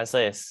 My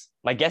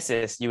guess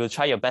is you will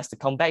try your best to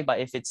come back, but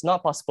if it's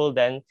not possible,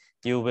 then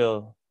you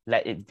will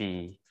let it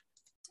be.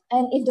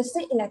 And if the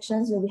state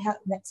elections will be held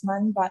next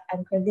month, but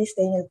I'm currently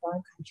staying in a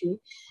foreign country,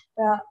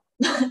 well,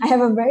 I have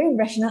a very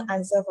rational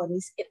answer for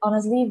this. It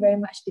honestly very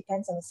much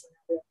depends on the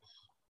scenario.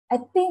 I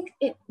think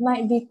it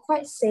might be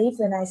quite safe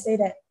when I say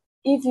that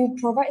if you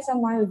provide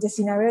someone with the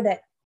scenario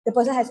that the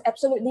person has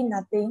absolutely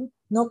nothing,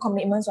 no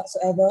commitments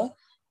whatsoever,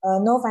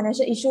 no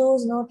financial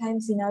issues, no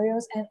time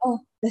scenarios, and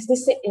there's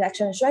this state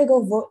election, should I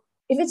go vote?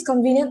 If it's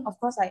convenient, of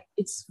course,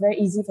 it's very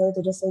easy for you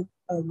to just say,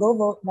 go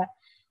vote, but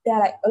there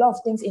are a lot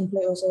of things in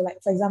play also.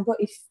 Like, for example,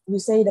 if you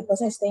say the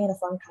person is staying in a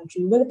foreign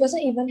country, will the person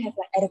even have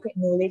adequate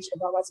knowledge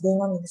about what's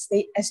going on in the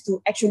state as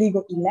to actually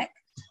go elect?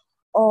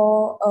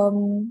 Or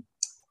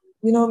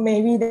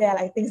maybe there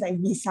are things like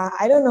visa,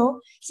 I don't know.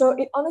 So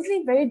it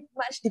honestly very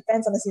much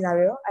depends on the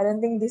scenario. I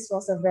don't think this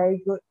was a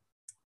very good,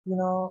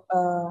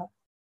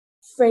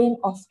 frame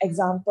of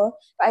example.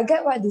 But I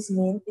get what this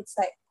means. It's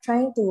like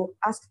trying to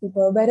ask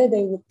people whether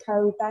they would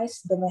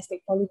prioritize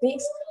domestic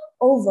politics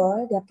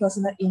over their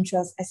personal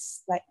interests,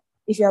 as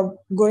if you're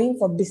going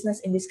for business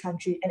in this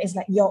country and it's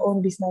your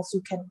own business,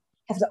 you can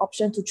have the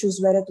option to choose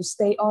whether to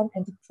stay on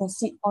and to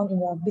proceed on in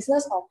your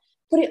business or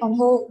put it on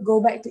hold,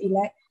 go back to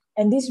elect.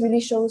 And this really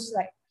shows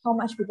how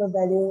much people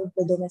value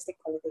the domestic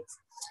politics.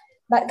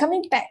 But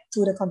coming back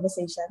to the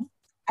conversation,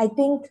 I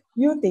think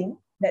you think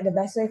that the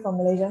best way for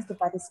Malaysians to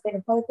participate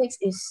in politics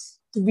is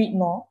to read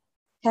more,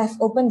 have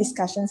open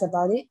discussions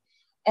about it,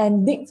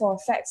 and dig for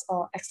facts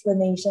or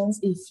explanations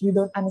if you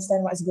don't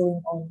understand what's going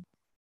on.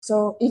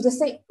 So if the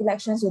state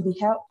elections will be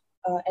held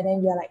and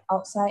then you're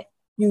outside,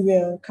 you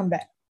will come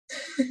back.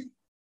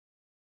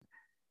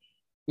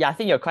 Yeah, I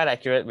think you're quite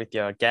accurate with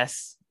your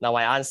guess. Now,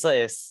 my answer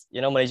is,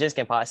 Malaysians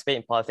can participate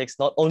in politics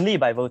not only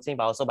by voting,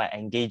 but also by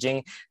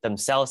engaging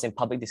themselves in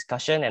public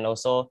discussion, and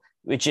also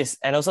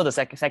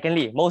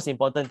secondly, most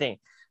important thing,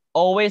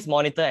 always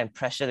monitor and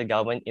pressure the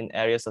government in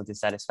areas of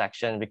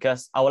dissatisfaction.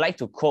 Because I would like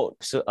to quote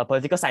a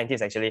political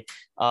scientist, actually,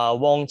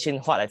 Wong Chin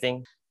Huat,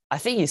 I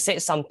think he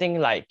said something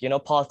like,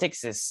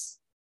 politics is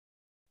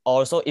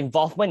also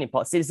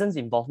citizens'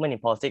 involvement in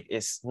politics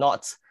is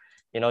not,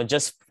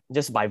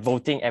 just by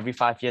voting every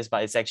 5 years,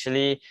 but it's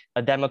actually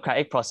a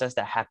democratic process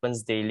that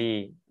happens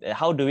daily.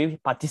 How do we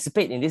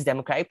participate in this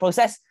democratic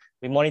process?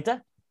 We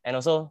monitor, and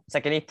also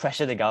secondly,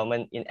 pressure the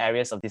government in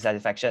areas of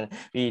dissatisfaction.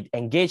 We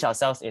engage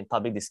ourselves in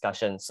public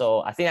discussion. So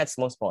I think that's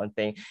the most important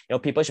thing.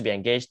 People should be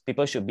engaged,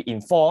 people should be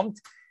informed,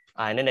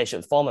 and then they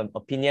should form an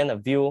opinion, a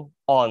view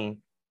on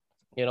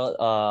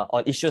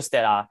on issues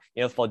that are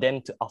for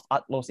them of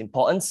utmost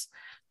importance.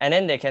 And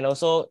then they can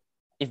also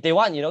if they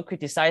want,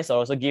 criticize or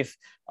also give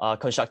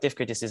constructive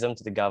criticism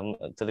to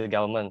the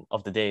government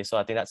of the day. So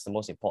I think that's the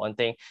most important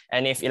thing.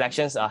 And if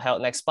elections are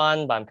held next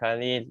month, but I'm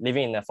currently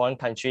living in a foreign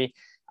country,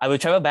 I will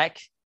travel back.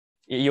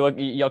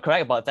 You're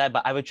correct about that,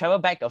 but I will travel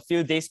back a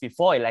few days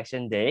before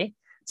election day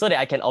so that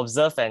I can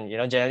observe and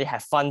generally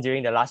have fun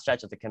during the last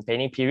stretch of the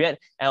campaigning period,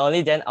 and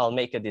only then I'll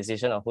make a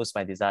decision on who's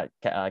my desired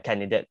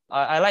candidate.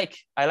 I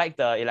like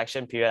the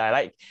election period. I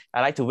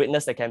like to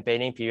witness the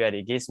campaigning period.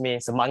 It gives me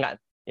semangat.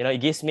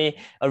 It gives me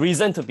a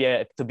reason to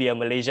be a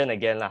Malaysian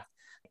again lah.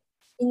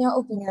 In your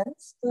opinion,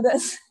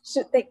 students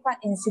should take part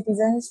in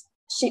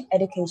citizenship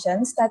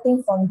education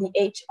starting from the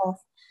age of,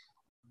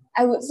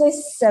 I would say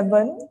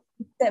 7.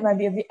 That might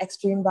be a bit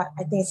extreme, but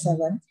I think it's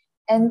 7.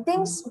 And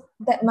things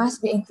that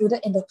must be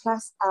included in the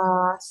class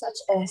are such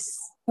as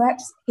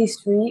perhaps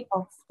history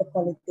of the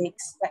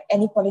politics, like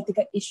any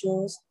political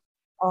issues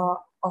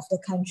of the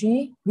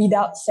country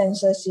without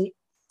censorship,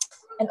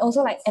 and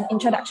also like an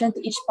introduction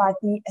to each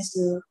party as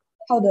to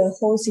how the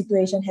whole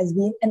situation has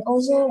been, and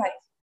also like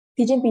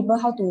teaching people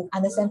how to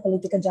understand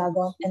political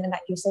jargon, and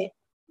like you said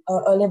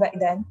earlier back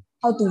then,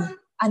 how to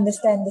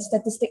understand the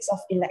statistics of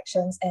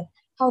elections and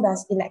how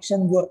does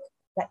election work,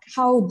 like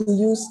how do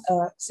you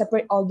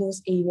separate all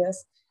those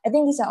areas. I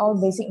think these are all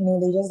basic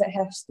knowledges that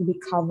has to be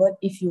covered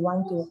if you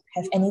want to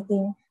have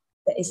anything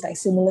that is like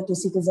similar to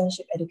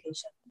citizenship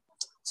education.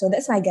 So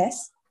that's my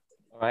guess.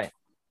 All right.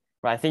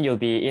 Right, I think you'll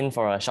be in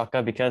for a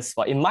shocker because,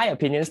 well, in my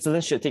opinion,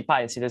 students should take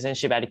part in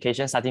citizenship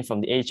education starting from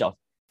the age of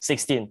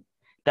 16.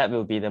 That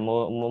will be the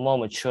more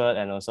mature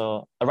and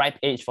also a ripe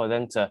age for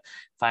them to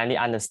finally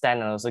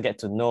understand and also get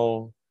to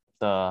know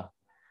the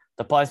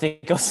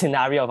political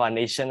scenario of our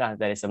nation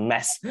that is a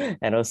mess.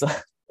 And also,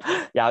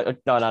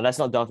 no, let's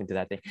not delve into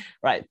that thing.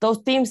 Right, those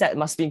themes that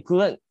must be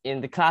included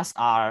in the class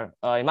are,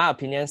 in my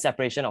opinion,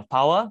 separation of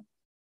power.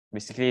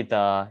 Basically,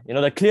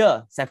 the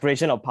clear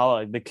separation of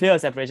power,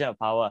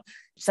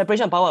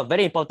 Separation of power,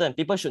 very important.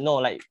 People should know,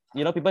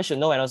 people should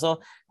know. And also,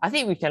 I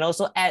think we can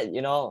also add,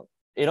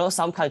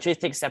 some countries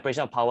take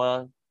separation of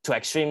power to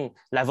extreme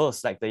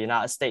levels, like the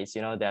United States. They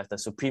have the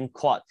Supreme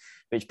Court,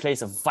 which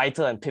plays a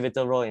vital and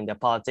pivotal role in their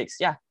politics.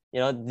 Yeah,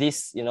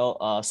 these,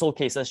 sole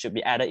cases should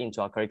be added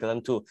into our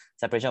curriculum too.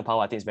 Separation of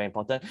power, I think, is very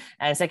important.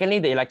 And secondly,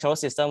 the electoral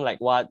system,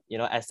 like what,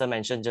 Esther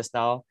mentioned just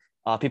now,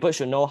 people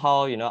should know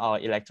how, our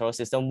electoral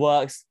system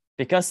works,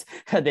 because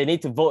they need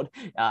to vote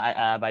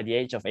by the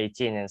age of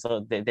 18. And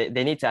so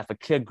they need to have a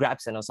clear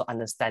grasp and also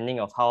understanding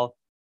of how,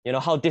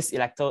 how this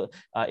elected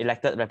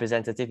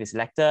representative is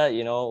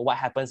elected, what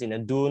happens in the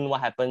Dun,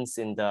 what happens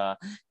in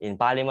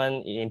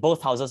Parliament, in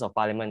both houses of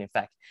Parliament, in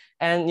fact.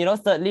 And,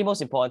 thirdly,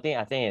 most important thing,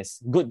 I think,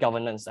 is good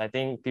governance. I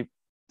think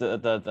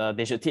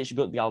they should teach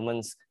good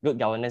governance,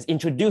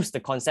 introduce the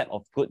concept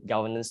of good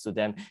governance to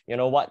them,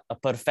 what a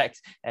perfect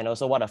and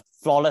also what a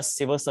flawless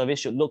civil service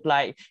should look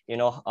like,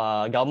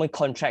 government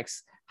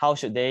contracts, how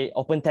should they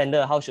open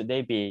tender, how should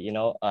they be,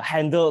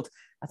 handled.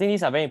 I think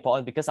these are very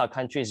important because our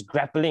country is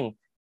grappling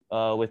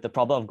with the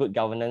problem of good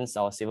governance.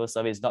 Our civil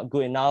service is not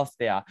good enough.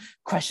 There are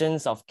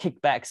questions of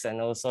kickbacks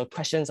and also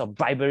questions of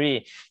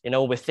bribery,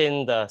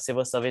 within the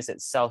civil service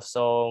itself.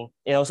 So,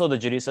 also the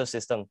judicial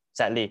system,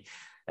 sadly.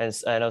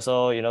 And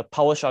also,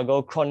 power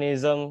struggle,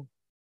 cronyism.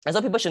 And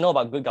so people should know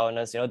about good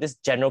governance, this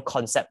general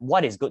concept.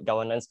 What is good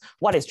governance?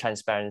 What is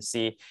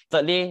transparency?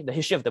 Thirdly, the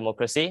history of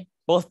democracy,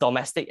 both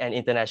domestic and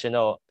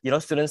international.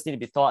 Students need to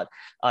be taught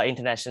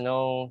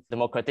international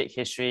democratic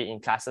history in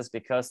classes,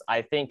 because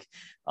I think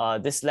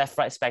this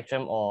left-right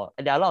spectrum, or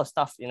there are a lot of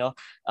stuff,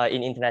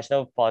 in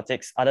international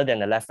politics other than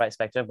the left-right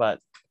spectrum, but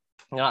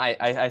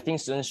I think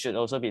students should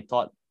also be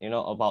taught,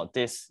 about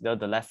this, the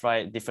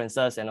left-right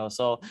differences, and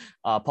also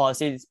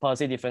policy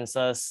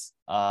differences,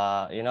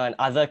 and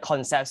other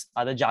concepts,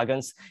 other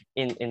jargons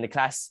in the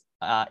class,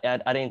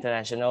 other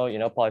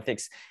international,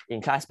 politics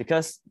in class,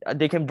 because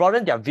they can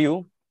broaden their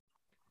view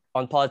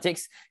on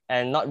politics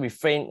and not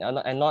refrain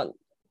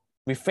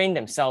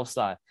themselves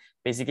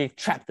basically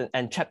trap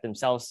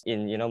themselves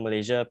in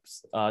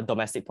Malaysia's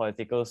domestic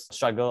political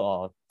struggle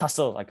or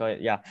tussle, I call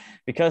it. Yeah,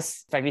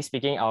 because frankly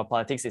speaking, our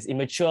politics is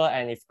immature,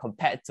 and if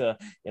compared to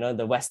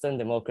the Western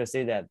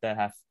democracy that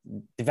have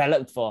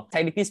developed for,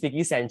 technically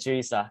speaking,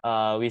 centuries,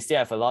 we still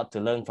have a lot to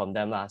learn from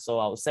them. So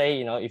I would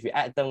say, if you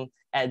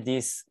add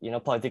these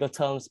political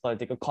terms,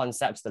 political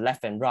concepts, the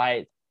left and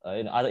right,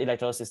 in other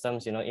electoral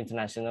systems,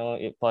 international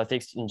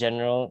politics in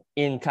general,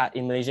 in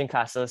Malaysian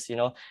classes,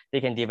 they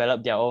can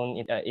develop their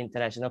own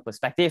international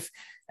perspective,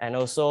 and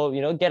also,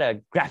 get a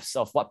grasp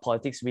of what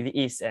politics really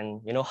is, and,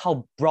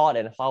 how broad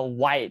and how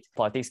wide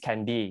politics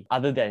can be,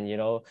 other than,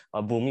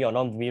 bumi or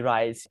non-bumi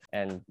rights,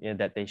 and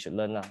that they should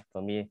learn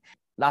for me.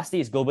 Lastly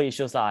is global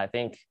issues. I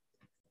think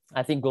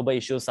global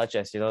issues such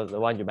as, the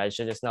one you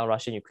mentioned just now,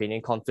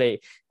 Russian-Ukrainian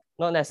conflict,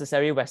 not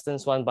necessarily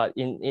Western's one, but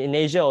in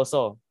Asia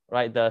also,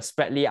 right? The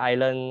Spratly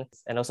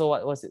Islands, and also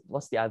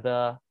what's the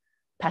other,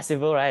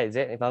 Pacific, right? Is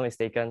it, if I'm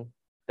mistaken,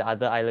 the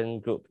other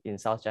island group in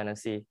South China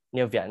Sea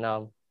near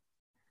Vietnam?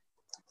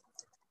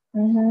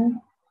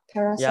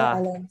 Paracel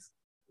Islands.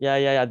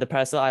 Yeah, the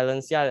Paracel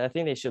Islands. Yeah, I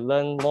think they should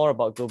learn more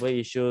about global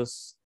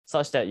issues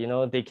such that,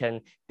 they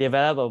can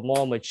develop a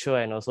more mature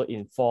and also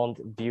informed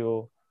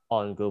view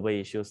on global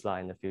issues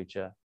in the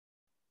future.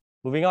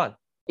 Moving on.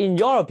 In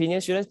your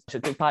opinion, students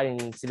should take part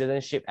in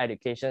citizenship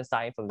education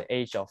starting from the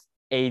age of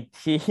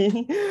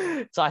 18.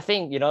 So I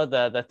think,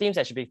 the themes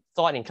that should be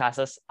taught in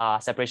classes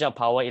are separation of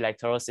power,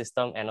 electoral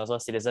system, and also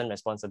citizen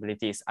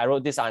responsibilities. I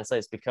wrote this answer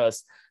is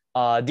because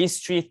these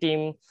three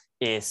themes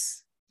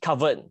is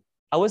covered,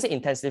 I wouldn't say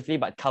intensively,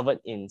 but covered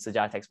in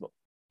Sejarah textbook,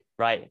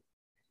 right?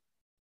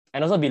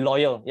 And also be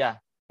loyal. Yeah,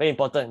 very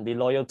important. Be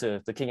loyal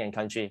to king and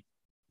country.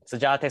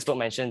 Sejarah textbook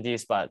mentioned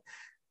this, but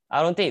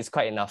I don't think it's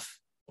quite enough.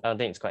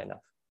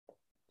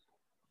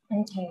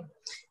 Okay,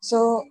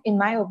 so in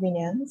my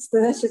opinion,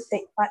 students should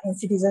take part in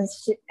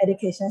citizenship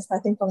education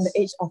starting from the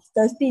age of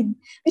 13,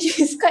 which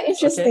is quite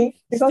interesting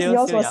because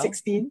yours was young.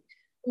 16,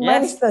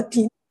 mine is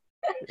 13.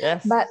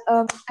 Yes. But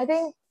I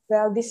think,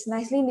 this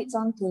nicely leads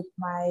on to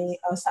my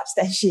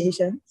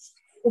substantiation.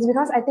 It's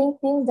because I think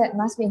things that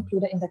must be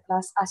included in the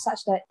class are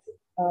such that,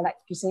 like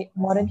you say,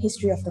 modern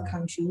history of the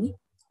country,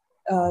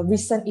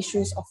 recent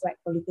issues of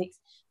politics,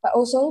 but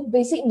also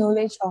basic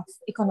knowledge of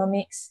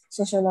economics,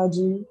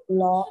 sociology,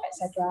 law,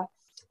 etc.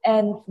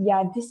 And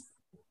yeah,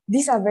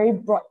 these are very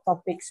broad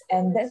topics,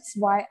 and that's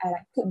why I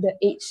put the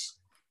age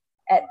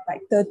at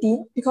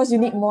 13 because you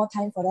need more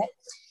time for that.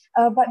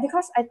 But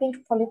because I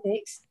think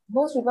politics,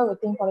 most people would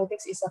think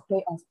politics is a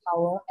play of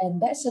power, and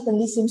that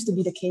certainly seems to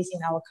be the case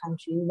in our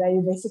country, where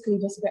you basically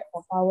just grab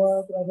for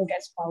power, whoever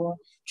gets power.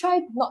 Try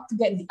not to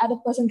get the other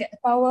person get the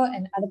power,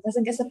 and the other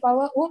person gets the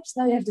power. Oops,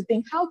 now you have to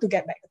think how to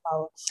get back the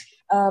power.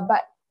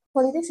 But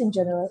politics in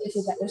general, if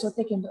you also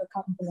take into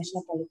account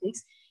international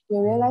politics,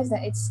 you realize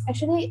that it's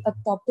actually a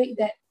topic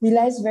that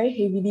relies very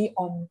heavily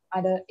on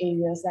other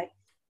areas. Like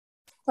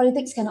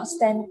politics cannot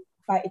stand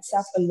by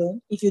itself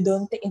alone if you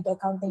don't take into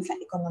account things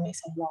like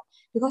economics and law,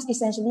 because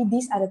essentially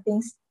these are the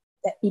things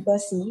that people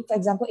see. For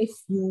example, if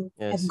you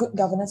have good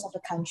governance of the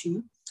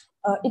country,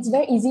 it's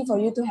very easy for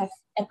you to have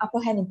an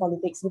upper hand in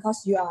politics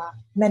because you are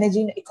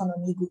managing the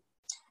economy good.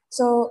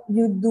 So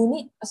you do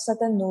need a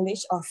certain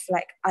knowledge of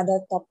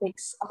other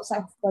topics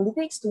outside of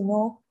politics to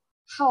know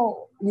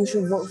how you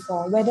should vote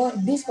for, whether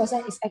this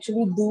person is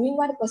actually doing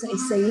what the person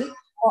is saying,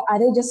 or are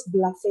they just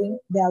bluffing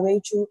their way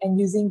through and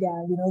using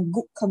their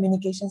good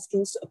communication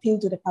skills to appeal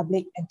to the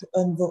public and to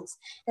earn votes.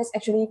 That's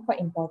actually quite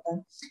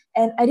important.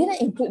 And I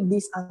didn't include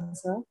this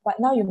answer, but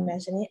now you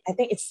mention it, I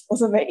think it's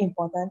also very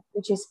important,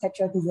 which is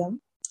patriotism.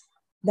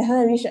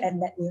 Definitely should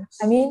add that in.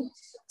 I mean,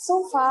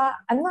 so far,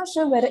 I'm not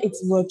sure whether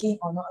it's working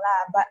or not,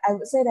 but I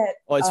would say that...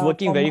 it's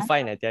working very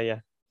fine, I tell you.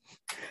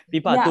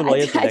 People are too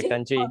loyal to their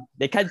country.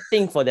 They can't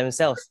think for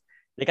themselves.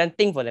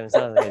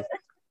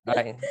 Right,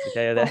 I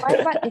tell you that. For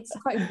my part, it's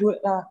quite good.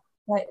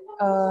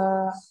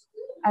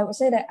 I would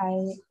say that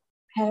I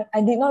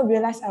did not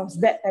realize I was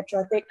that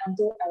patriotic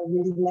until I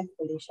really left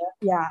Malaysia.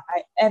 Yeah,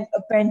 I am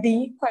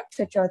apparently quite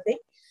patriotic.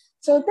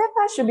 So that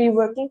part should be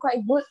working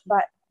quite good,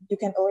 but you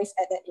can always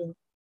add that in.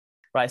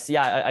 Right. So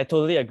yeah, I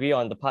totally agree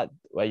on the part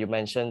where you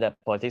mentioned that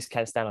politics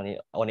can't stand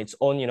on its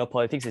own.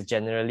 Politics is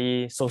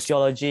generally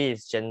sociology,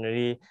 it's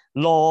generally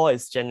law,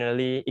 it's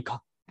generally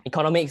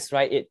economics,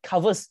 right? It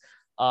covers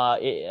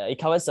it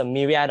covers a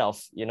myriad of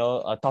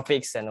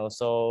topics and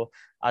also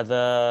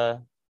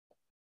other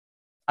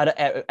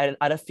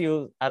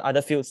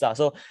fields.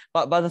 So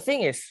but the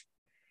thing is,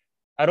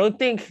 I don't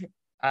think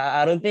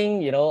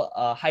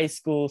high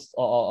schools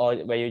or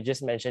where you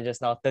just mentioned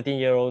just now,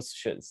 13-year-olds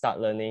should start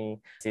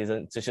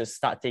should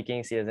start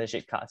taking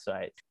citizenship cards,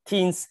 right?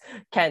 Teens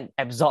can't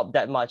absorb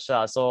that much,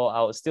 so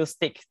I would still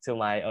stick to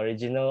my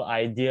original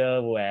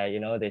idea where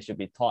they should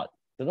be taught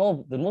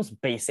the most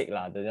basic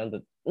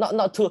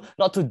not too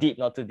deep,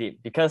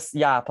 because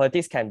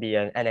politics can be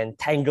an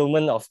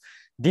entanglement of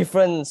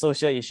different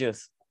social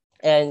issues,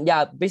 and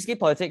basically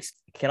politics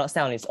cannot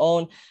stand on its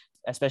own,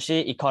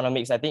 especially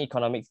economics. I think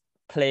economics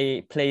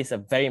plays a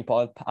very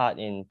important part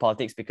in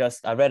politics, because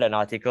I read an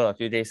article a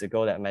few days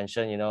ago that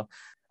mentioned, a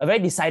very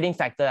deciding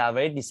factor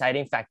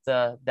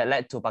that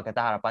led to Pakatan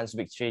Harapan's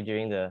victory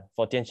during the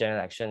 14th general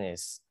election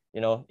is,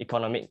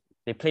 economic.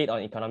 They played on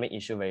economic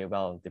issue very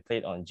well. They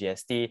played on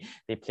GST.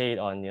 They played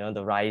on,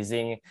 the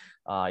rising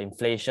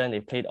inflation. They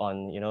played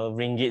on,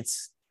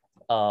 ringgit's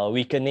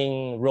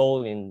weakening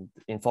role in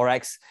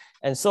Forex.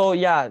 And so,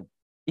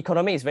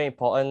 economy is very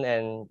important.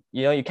 And,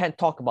 you can't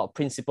talk about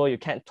principle. You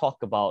can't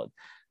talk about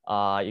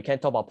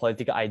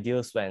political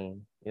ideals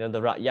when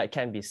the rakyat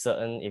can't be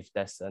certain if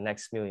there's a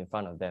next meal in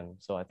front of them.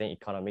 So I think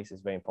economics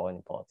is very important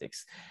in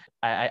politics.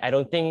 I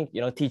don't think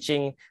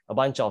teaching a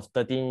bunch of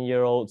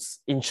 13-year-olds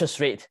interest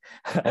rate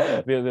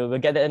will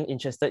get them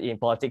interested in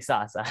politics. So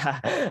I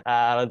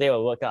don't think it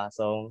will work.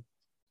 So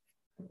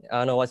I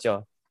don't know, what's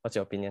your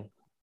opinion?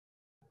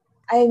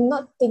 I'm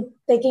not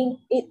taking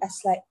it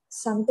as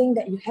something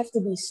that you have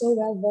to be so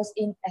well versed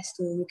in as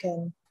to you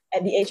can,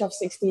 at the age of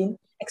 16,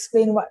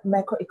 explain what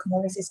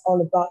macroeconomics is all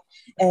about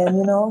and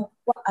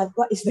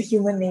what is the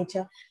human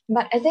nature.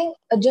 But I think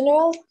a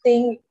general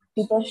thing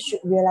people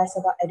should realize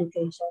about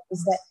education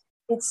is that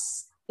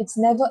it's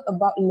never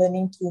about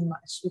learning too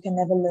much. You can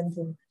never learn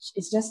too much.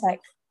 It's just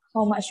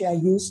how much you are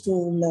used to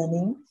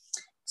learning.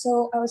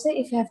 So I would say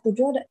if you have to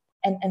draw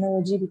an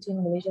analogy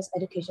between Malaysia's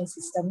education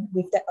system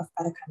with that of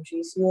other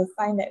countries, you will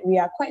find that we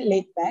are quite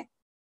laid back,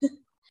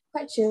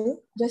 quite chill,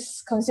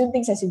 just consume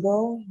things as you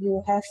go.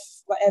 You have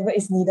whatever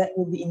is needed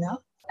will be enough.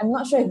 I'm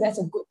not sure if that's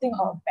a good thing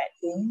or a bad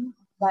thing,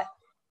 but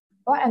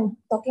what I'm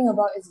talking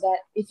about is that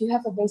if you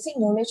have a basic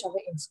knowledge of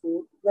it in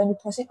school, when you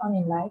proceed on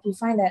in life, you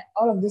find that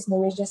all of this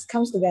knowledge just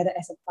comes together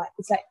as a part.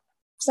 It's like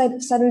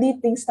suddenly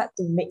things start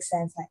to make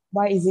sense. Like,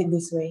 why is it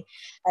this way?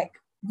 Like,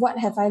 what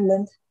have I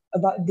learned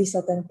about these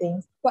certain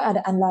things? What are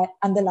the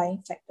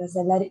underlying factors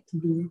that led it to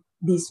be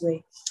this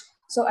way?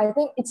 So I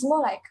think it's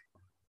more like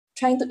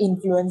trying to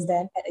influence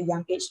them at a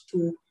young age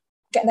to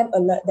get them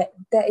alert that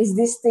there is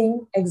this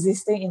thing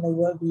existing in the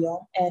world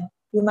beyond, and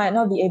you might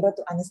not be able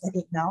to understand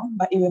it now,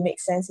 but it will make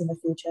sense in the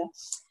future.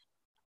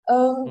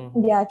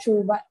 Yeah,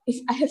 true. But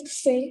if I have to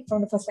say from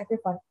the perspective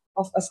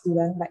of a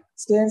student, like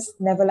students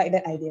never like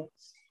that idea.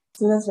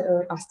 Students will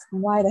always ask,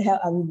 why the hell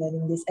are we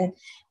learning this? And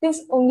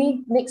things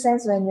only make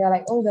sense when you're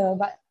like older,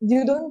 but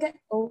you don't get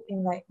old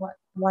in like what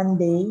one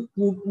day.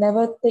 You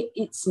never take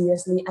it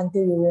seriously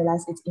until you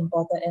realize it's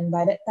important. And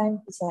by that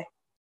time, it's like,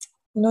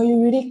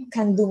 you really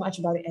can't do much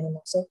about it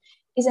anymore. So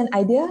it's an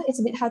idea. It's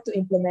a bit hard to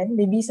implement.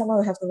 Maybe someone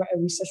will have to write a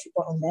research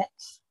report on that.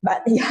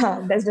 But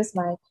yeah, that's just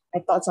my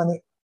thoughts on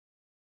it.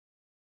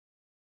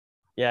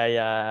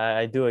 Yeah,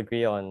 I do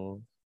agree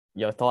on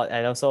your thought,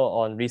 and also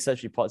on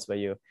research reports where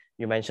you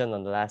mentioned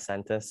on the last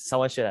sentence.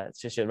 Someone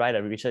should write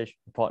a research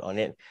report on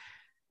it.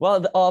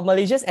 Well,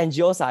 Malaysia's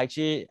NGOs are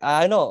actually,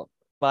 I know,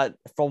 but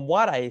from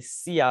what I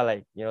see,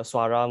 like,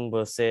 Swaram,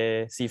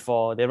 Bersih,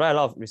 C4, they write a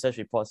lot of research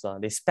reports.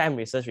 They spam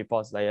research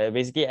reports. Like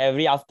basically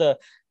after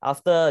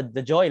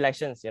the Johor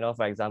elections,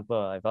 for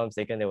example, if I'm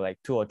mistaken, there were like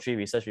 2 or 3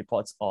 research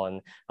reports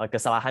on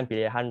kesalahan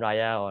pilihan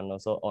raya, on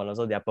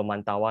also their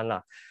pemantauan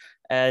lah.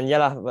 And yeah,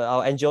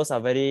 our NGOs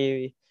are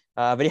very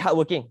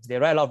hardworking. They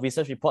write a lot of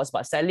research reports,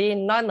 but sadly,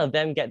 none of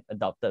them get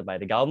adopted by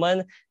the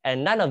government,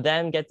 and none of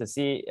them get to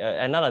see,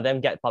 and none of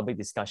them get public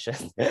discussion,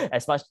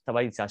 as much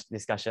public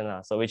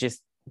discussion. So which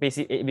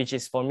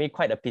is for me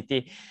quite a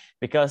pity,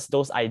 because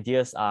those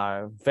ideas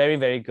are very,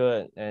 very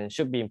good and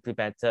should be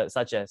implemented,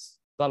 such as,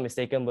 if I'm not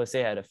mistaken,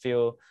 Bersih had a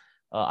few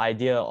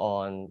idea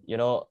on,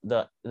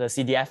 the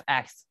CDF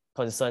Act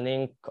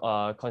concerning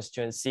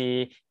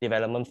constituency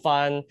development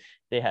fund.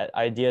 They had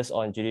ideas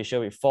on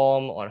judicial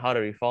reform, on how to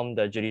reform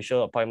the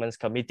Judicial Appointments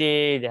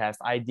Committee. They have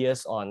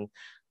ideas on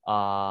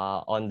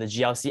the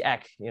GLC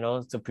Act,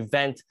 to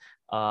prevent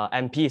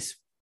MPs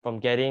from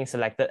getting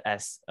selected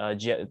as to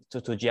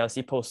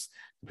GLC posts,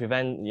 to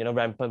prevent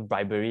rampant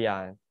bribery.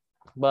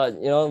 But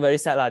very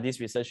sad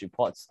these research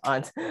reports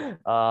aren't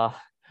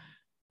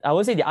I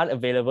would say they aren't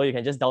available. You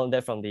can just download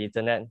that from the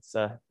internet. It's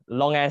a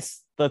long as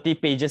 30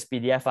 pages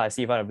PDF. I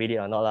see if I want to read it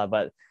or not.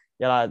 But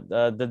yeah,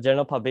 the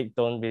general public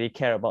don't really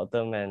care about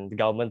them, and the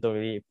government don't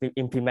really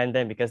implement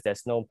them because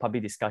there's no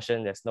public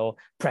discussion. There's no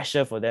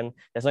pressure for them.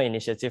 There's no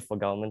initiative for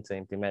government to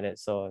implement it.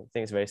 So I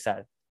think it's very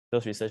sad.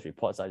 Those research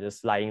reports are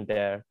just lying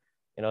there,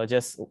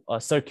 just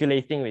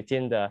circulating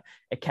within the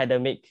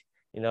academic,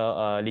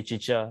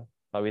 literature,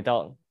 but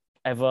without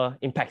ever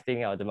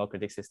impacting our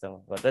democratic system.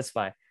 But that's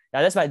fine.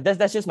 Yeah,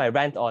 that's just my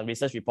rant on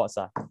research reports.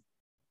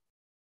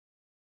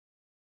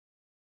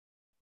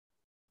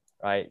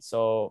 Right.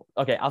 So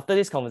okay, after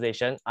this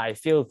conversation, I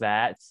feel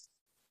that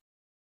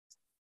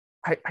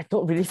I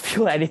don't really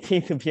feel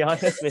anything, to be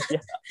honest with you.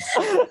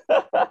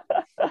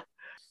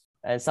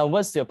 And some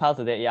words to your pal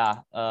today.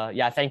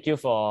 Thank you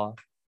for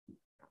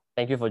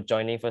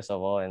joining, first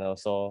of all, and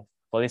also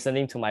for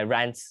listening to my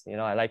rants.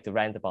 I like to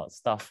rant about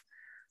stuff.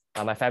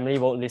 My family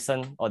won't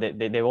listen, or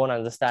they won't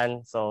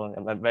understand. So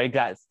I'm very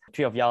glad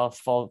 3 of y'all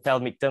fell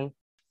victim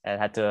and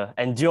had to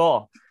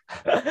endure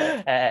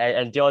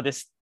endure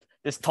this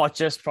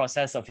torturous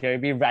process of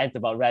hearing me rant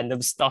about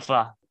random stuff.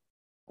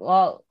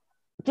 Well,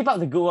 keep up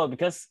the good work,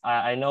 because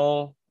I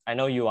know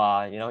you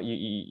are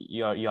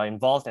you are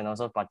involved and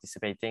also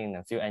participating in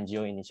a few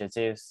NGO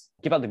initiatives.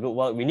 Keep up the good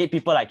work. We need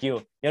people like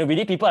you. We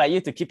need people like you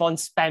to keep on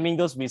spamming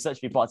those research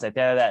reports. I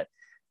tell you that,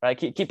 right?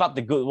 Keep up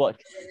the good work,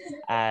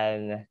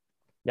 and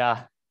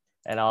yeah,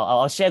 and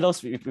I'll share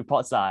those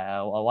reports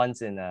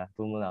once in a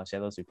blue moon. I'll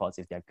share those reports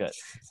if they're good.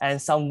 And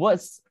some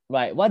words,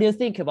 right? What do you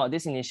think about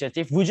this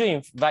initiative? Would you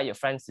invite your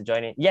friends to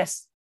join it?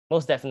 Yes,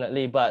 most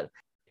definitely. But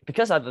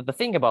because the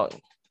thing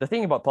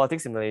about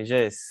politics in Malaysia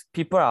is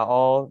people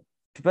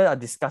are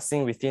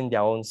discussing within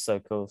their own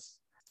circles.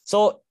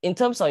 So in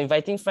terms of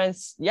inviting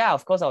friends, yeah,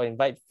 of course I'll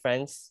invite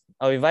friends.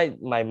 I'll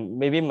invite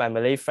maybe my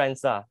Malay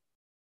friends. Yeah,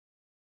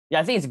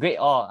 I think it's great.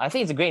 I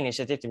think it's a great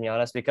initiative, to be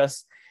honest,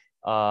 because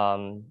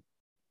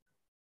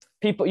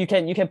people, you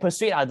can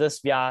persuade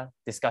others via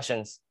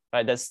discussions,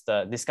 right? That's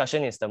the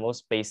discussion is the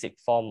most basic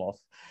form of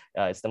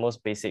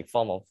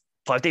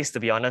politics, to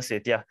be honest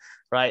with you,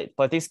 right?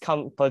 Politics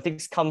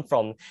come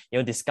from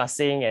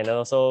discussing and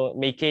also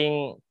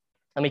making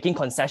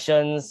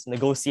concessions,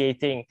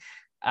 negotiating.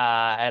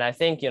 And I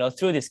think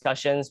through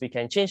discussions we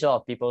can change a lot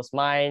of people's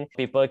mind.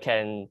 People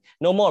can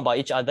know more about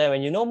each other.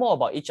 When you know more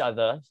about each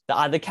other, the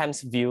other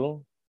camp's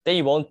view, then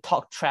you won't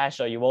talk trash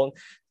or you won't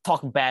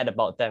talk bad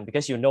about them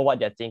because you know what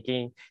they're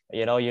thinking,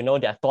 you know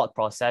their thought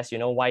process, you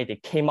know why they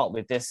came up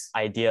with this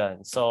idea.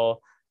 And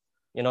so,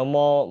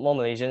 more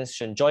Malaysians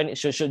should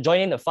join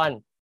in the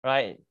fun,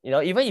 right?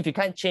 Even if you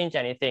can't change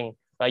anything,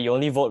 right? You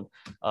only vote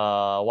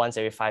once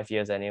every 5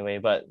 years anyway,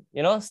 but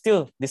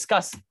still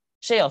discuss,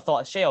 share your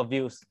thoughts, share your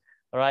views,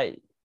 all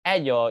right?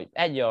 Add your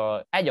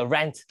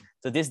rant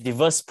to this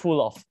diverse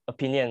pool of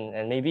opinion,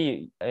 and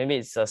maybe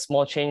it's a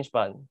small change,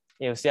 but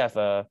you still have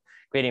a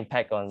great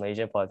impact on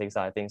Malaysian politics,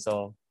 I think.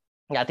 So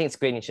yeah, I think it's a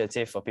great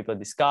initiative for people to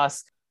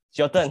discuss. It's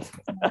your turn.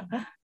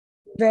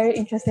 Very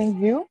interesting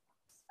view.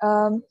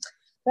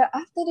 But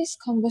after this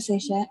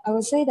conversation, I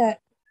would say that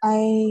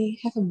I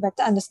have a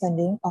better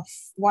understanding of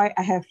why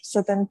I have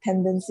certain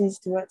tendencies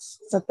towards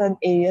certain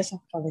areas of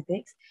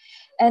politics.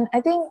 And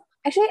I think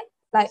actually,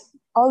 like,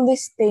 all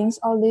these things,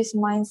 all these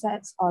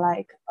mindsets or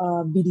like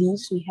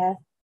beliefs we have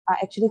are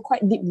actually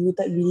quite deep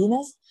rooted within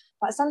us.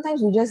 But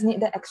sometimes we just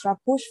need that extra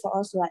push for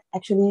us to like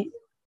actually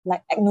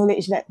like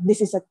acknowledge that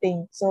this is a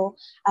thing. So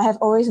I have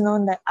always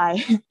known that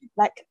I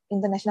like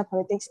international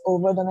politics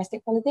over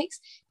domestic politics,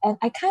 and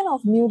I kind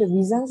of knew the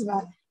reasons,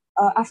 but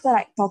after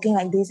like talking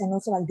like this and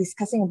also like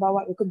discussing about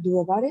what we could do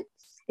about it,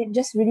 it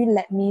just really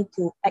led me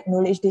to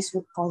acknowledge these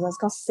root causes,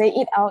 because say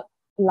it out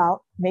loud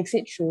makes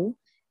it true.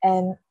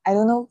 And I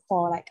don't know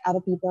for like other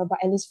people, but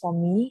at least for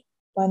me,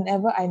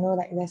 whenever I know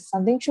like there's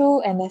something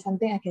true and there's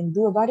something I can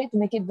do about it to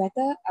make it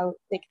better, I will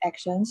take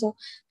action. So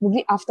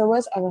maybe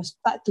afterwards I will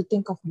start to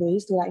think of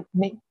ways to like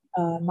make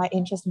my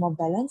interest more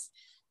balanced.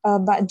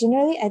 But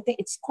generally, I think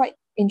it's quite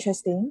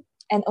interesting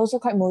and also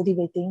quite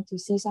motivating to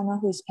see someone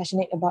who is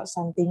passionate about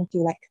something to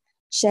like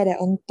share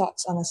their own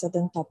thoughts on a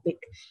certain topic,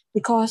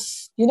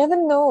 because you never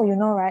know,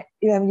 right?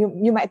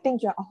 You might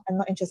think I'm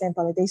not interested in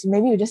politics.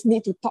 Maybe you just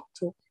need to talk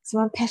to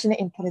someone passionate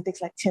in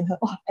politics like Tian He,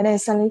 and then you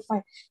suddenly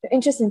find you're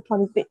interested in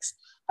politics,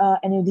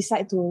 and you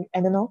decide to,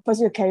 I don't know,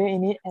 pursue a career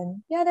in it,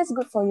 and yeah, that's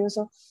good for you.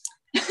 So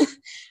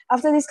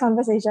after this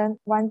conversation,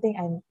 one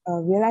thing I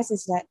realized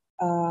is that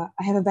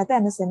I have a better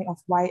understanding of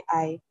why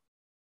I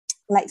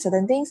like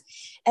certain things.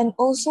 And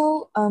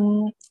also,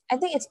 I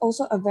think it's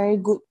also a very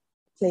good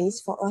place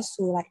for us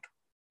to like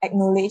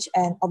acknowledge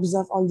and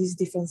observe all these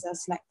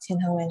differences, like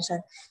Tian He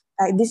mentioned,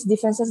 like these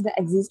differences that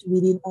exist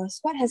within us.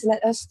 What has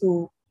led us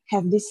to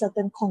have this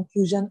certain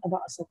conclusion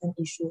about a certain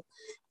issue?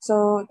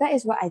 So that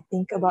is what I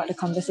think about the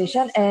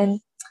conversation.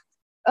 And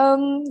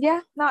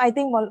yeah, now I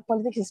think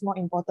politics is more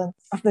important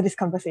after this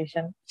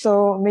conversation.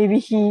 So maybe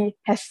he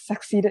has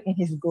succeeded in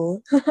his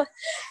goal.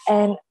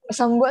 And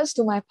some words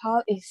to my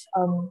pal is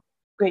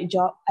great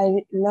job.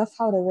 I love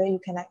how the way you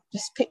can like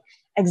just pick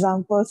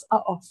examples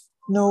out of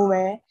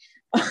nowhere.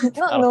 Not Out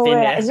of thin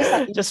nowhere, air. it's just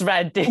like Just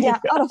ranting. yeah,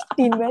 out of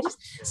thin air. Just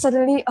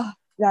suddenly,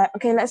 like,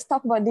 okay, let's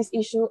talk about this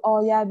issue.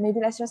 Or yeah, maybe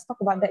let's just talk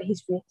about that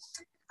history.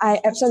 I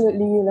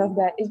absolutely love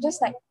that. It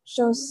just like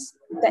shows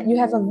that you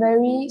have a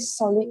very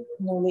solid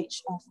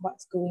knowledge of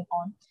what's going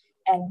on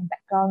and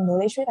background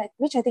knowledge, right?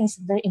 Which I think is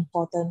very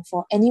important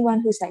for anyone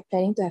who's like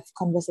planning to have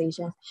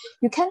conversations.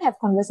 You can have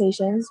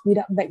conversations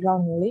without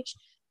background knowledge,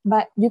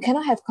 but you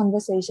cannot have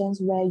conversations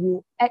where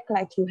you act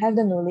like you have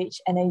the knowledge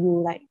and then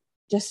you like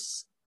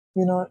just,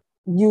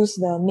 use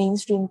the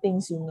mainstream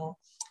things,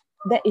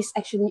 that is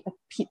actually a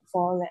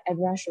pitfall that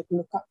everyone should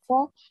look out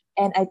for.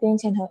 And I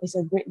think Tian He is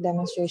a great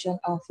demonstration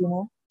of,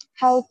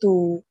 how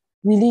to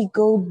really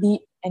go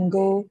deep and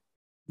go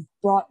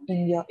broad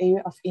in your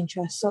area of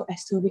interest so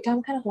as to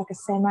become kind of like a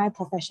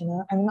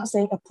semi-professional. I'm not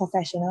saying a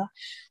professional,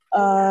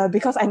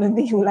 because I don't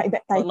think you like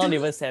that title. Not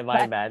even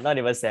semi, man. Not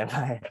even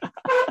semi.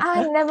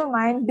 Never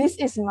mind. This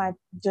is my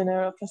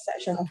general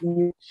perception of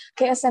you.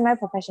 Okay, a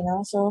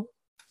semi-professional. So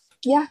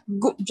yeah,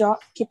 good job.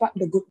 Keep up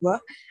the good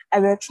work. I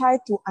will try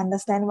to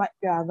understand what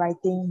you are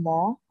writing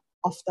more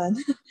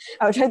often.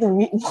 I will try to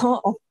read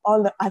more of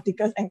all the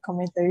articles and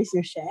commentaries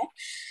you share.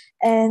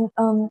 And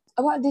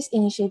about this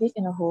initiative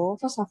in a whole,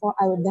 first of all,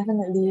 I would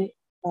definitely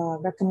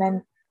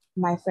recommend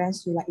my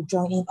friends to like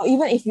join in, or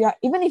even if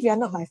you are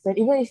not my friend,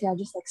 even if you are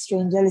just like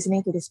stranger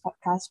listening to this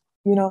podcast,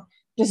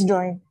 just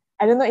join.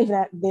 I don't know if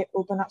that they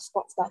open up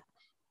spots, but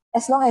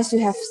as long as you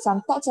have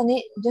some thoughts on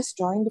it, just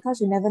join, because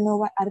you never know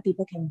what other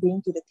people can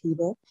bring to the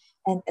table.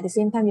 And at the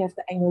same time, you have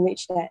to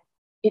acknowledge that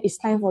it is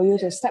time for you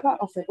to step out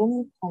of your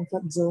own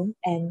comfort zone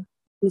and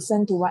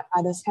listen to what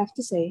others have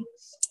to say.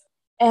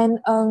 And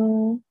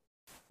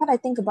what I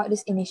think about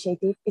this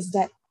initiative is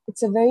that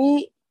it's a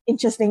very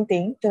interesting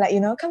thing to like,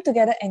 come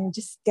together and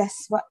just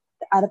guess what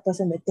the other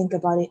person would think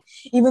about it.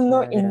 Even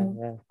though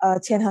in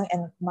Tian He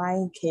and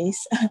my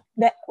case,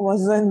 that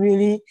wasn't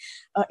really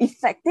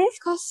effective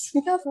because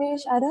we kind of knew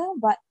each other.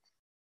 But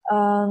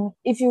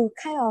if you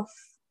kind of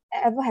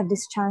ever have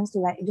this chance to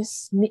like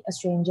just meet a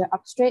stranger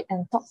up straight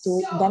and talk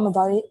to them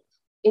about it,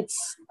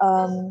 it's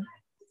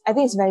I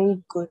think it's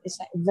very good. It's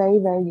like very,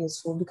 very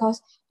useful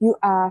because you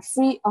are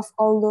free of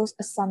all those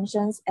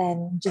assumptions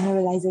and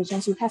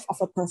generalizations you have of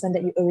a person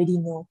that you already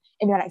know,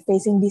 and you're like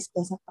facing this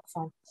person up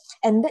front.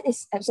 And that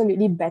is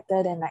absolutely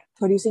better than like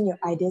producing your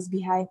ideas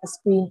behind a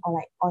screen or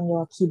like on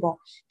your keyboard,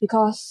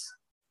 because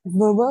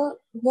verbal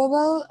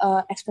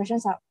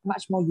expressions are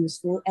much more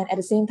useful, and at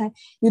the same time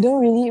you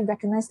don't really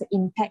recognize the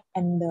impact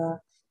and the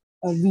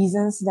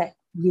reasons that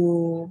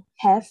you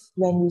have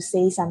when you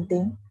say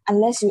something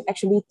unless you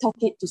actually talk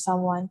it to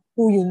someone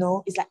who you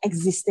know is like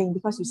existing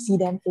because you see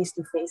them face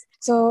to face.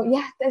 So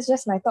yeah, that's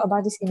just my thought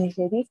about this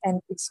initiative,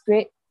 and it's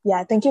great.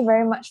 Yeah, thank you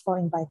very much for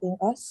inviting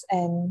us,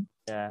 and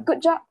Yeah.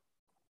 good job.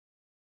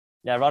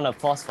 Yeah, round of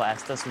applause for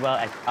Esther's well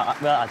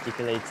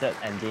articulated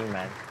ending,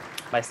 man.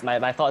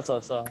 My thoughts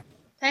also.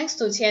 Thanks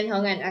to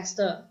Tianheng and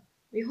Esther.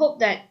 We hope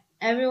that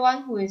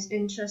everyone who is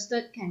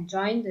interested can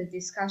join the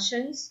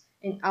discussions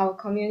in our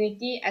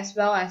community as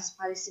well as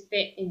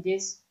participate in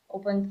this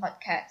open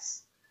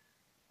podcast.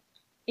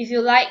 If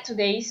you like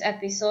today's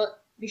episode,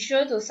 be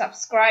sure to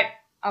subscribe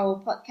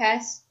our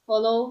podcast,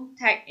 follow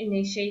Tech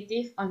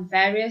Initiative on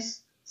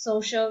various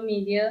social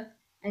media,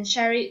 and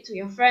share it to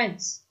your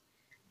friends.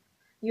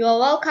 You are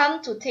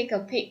welcome to take a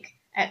peek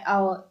at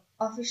our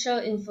official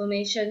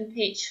information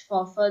page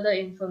for further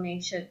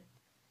information.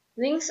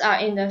 Links are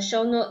in the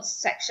show notes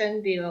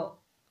section below.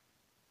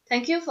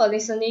 Thank you for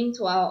listening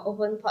to our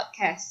open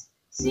podcast.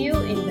 See you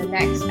in the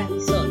next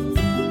episode.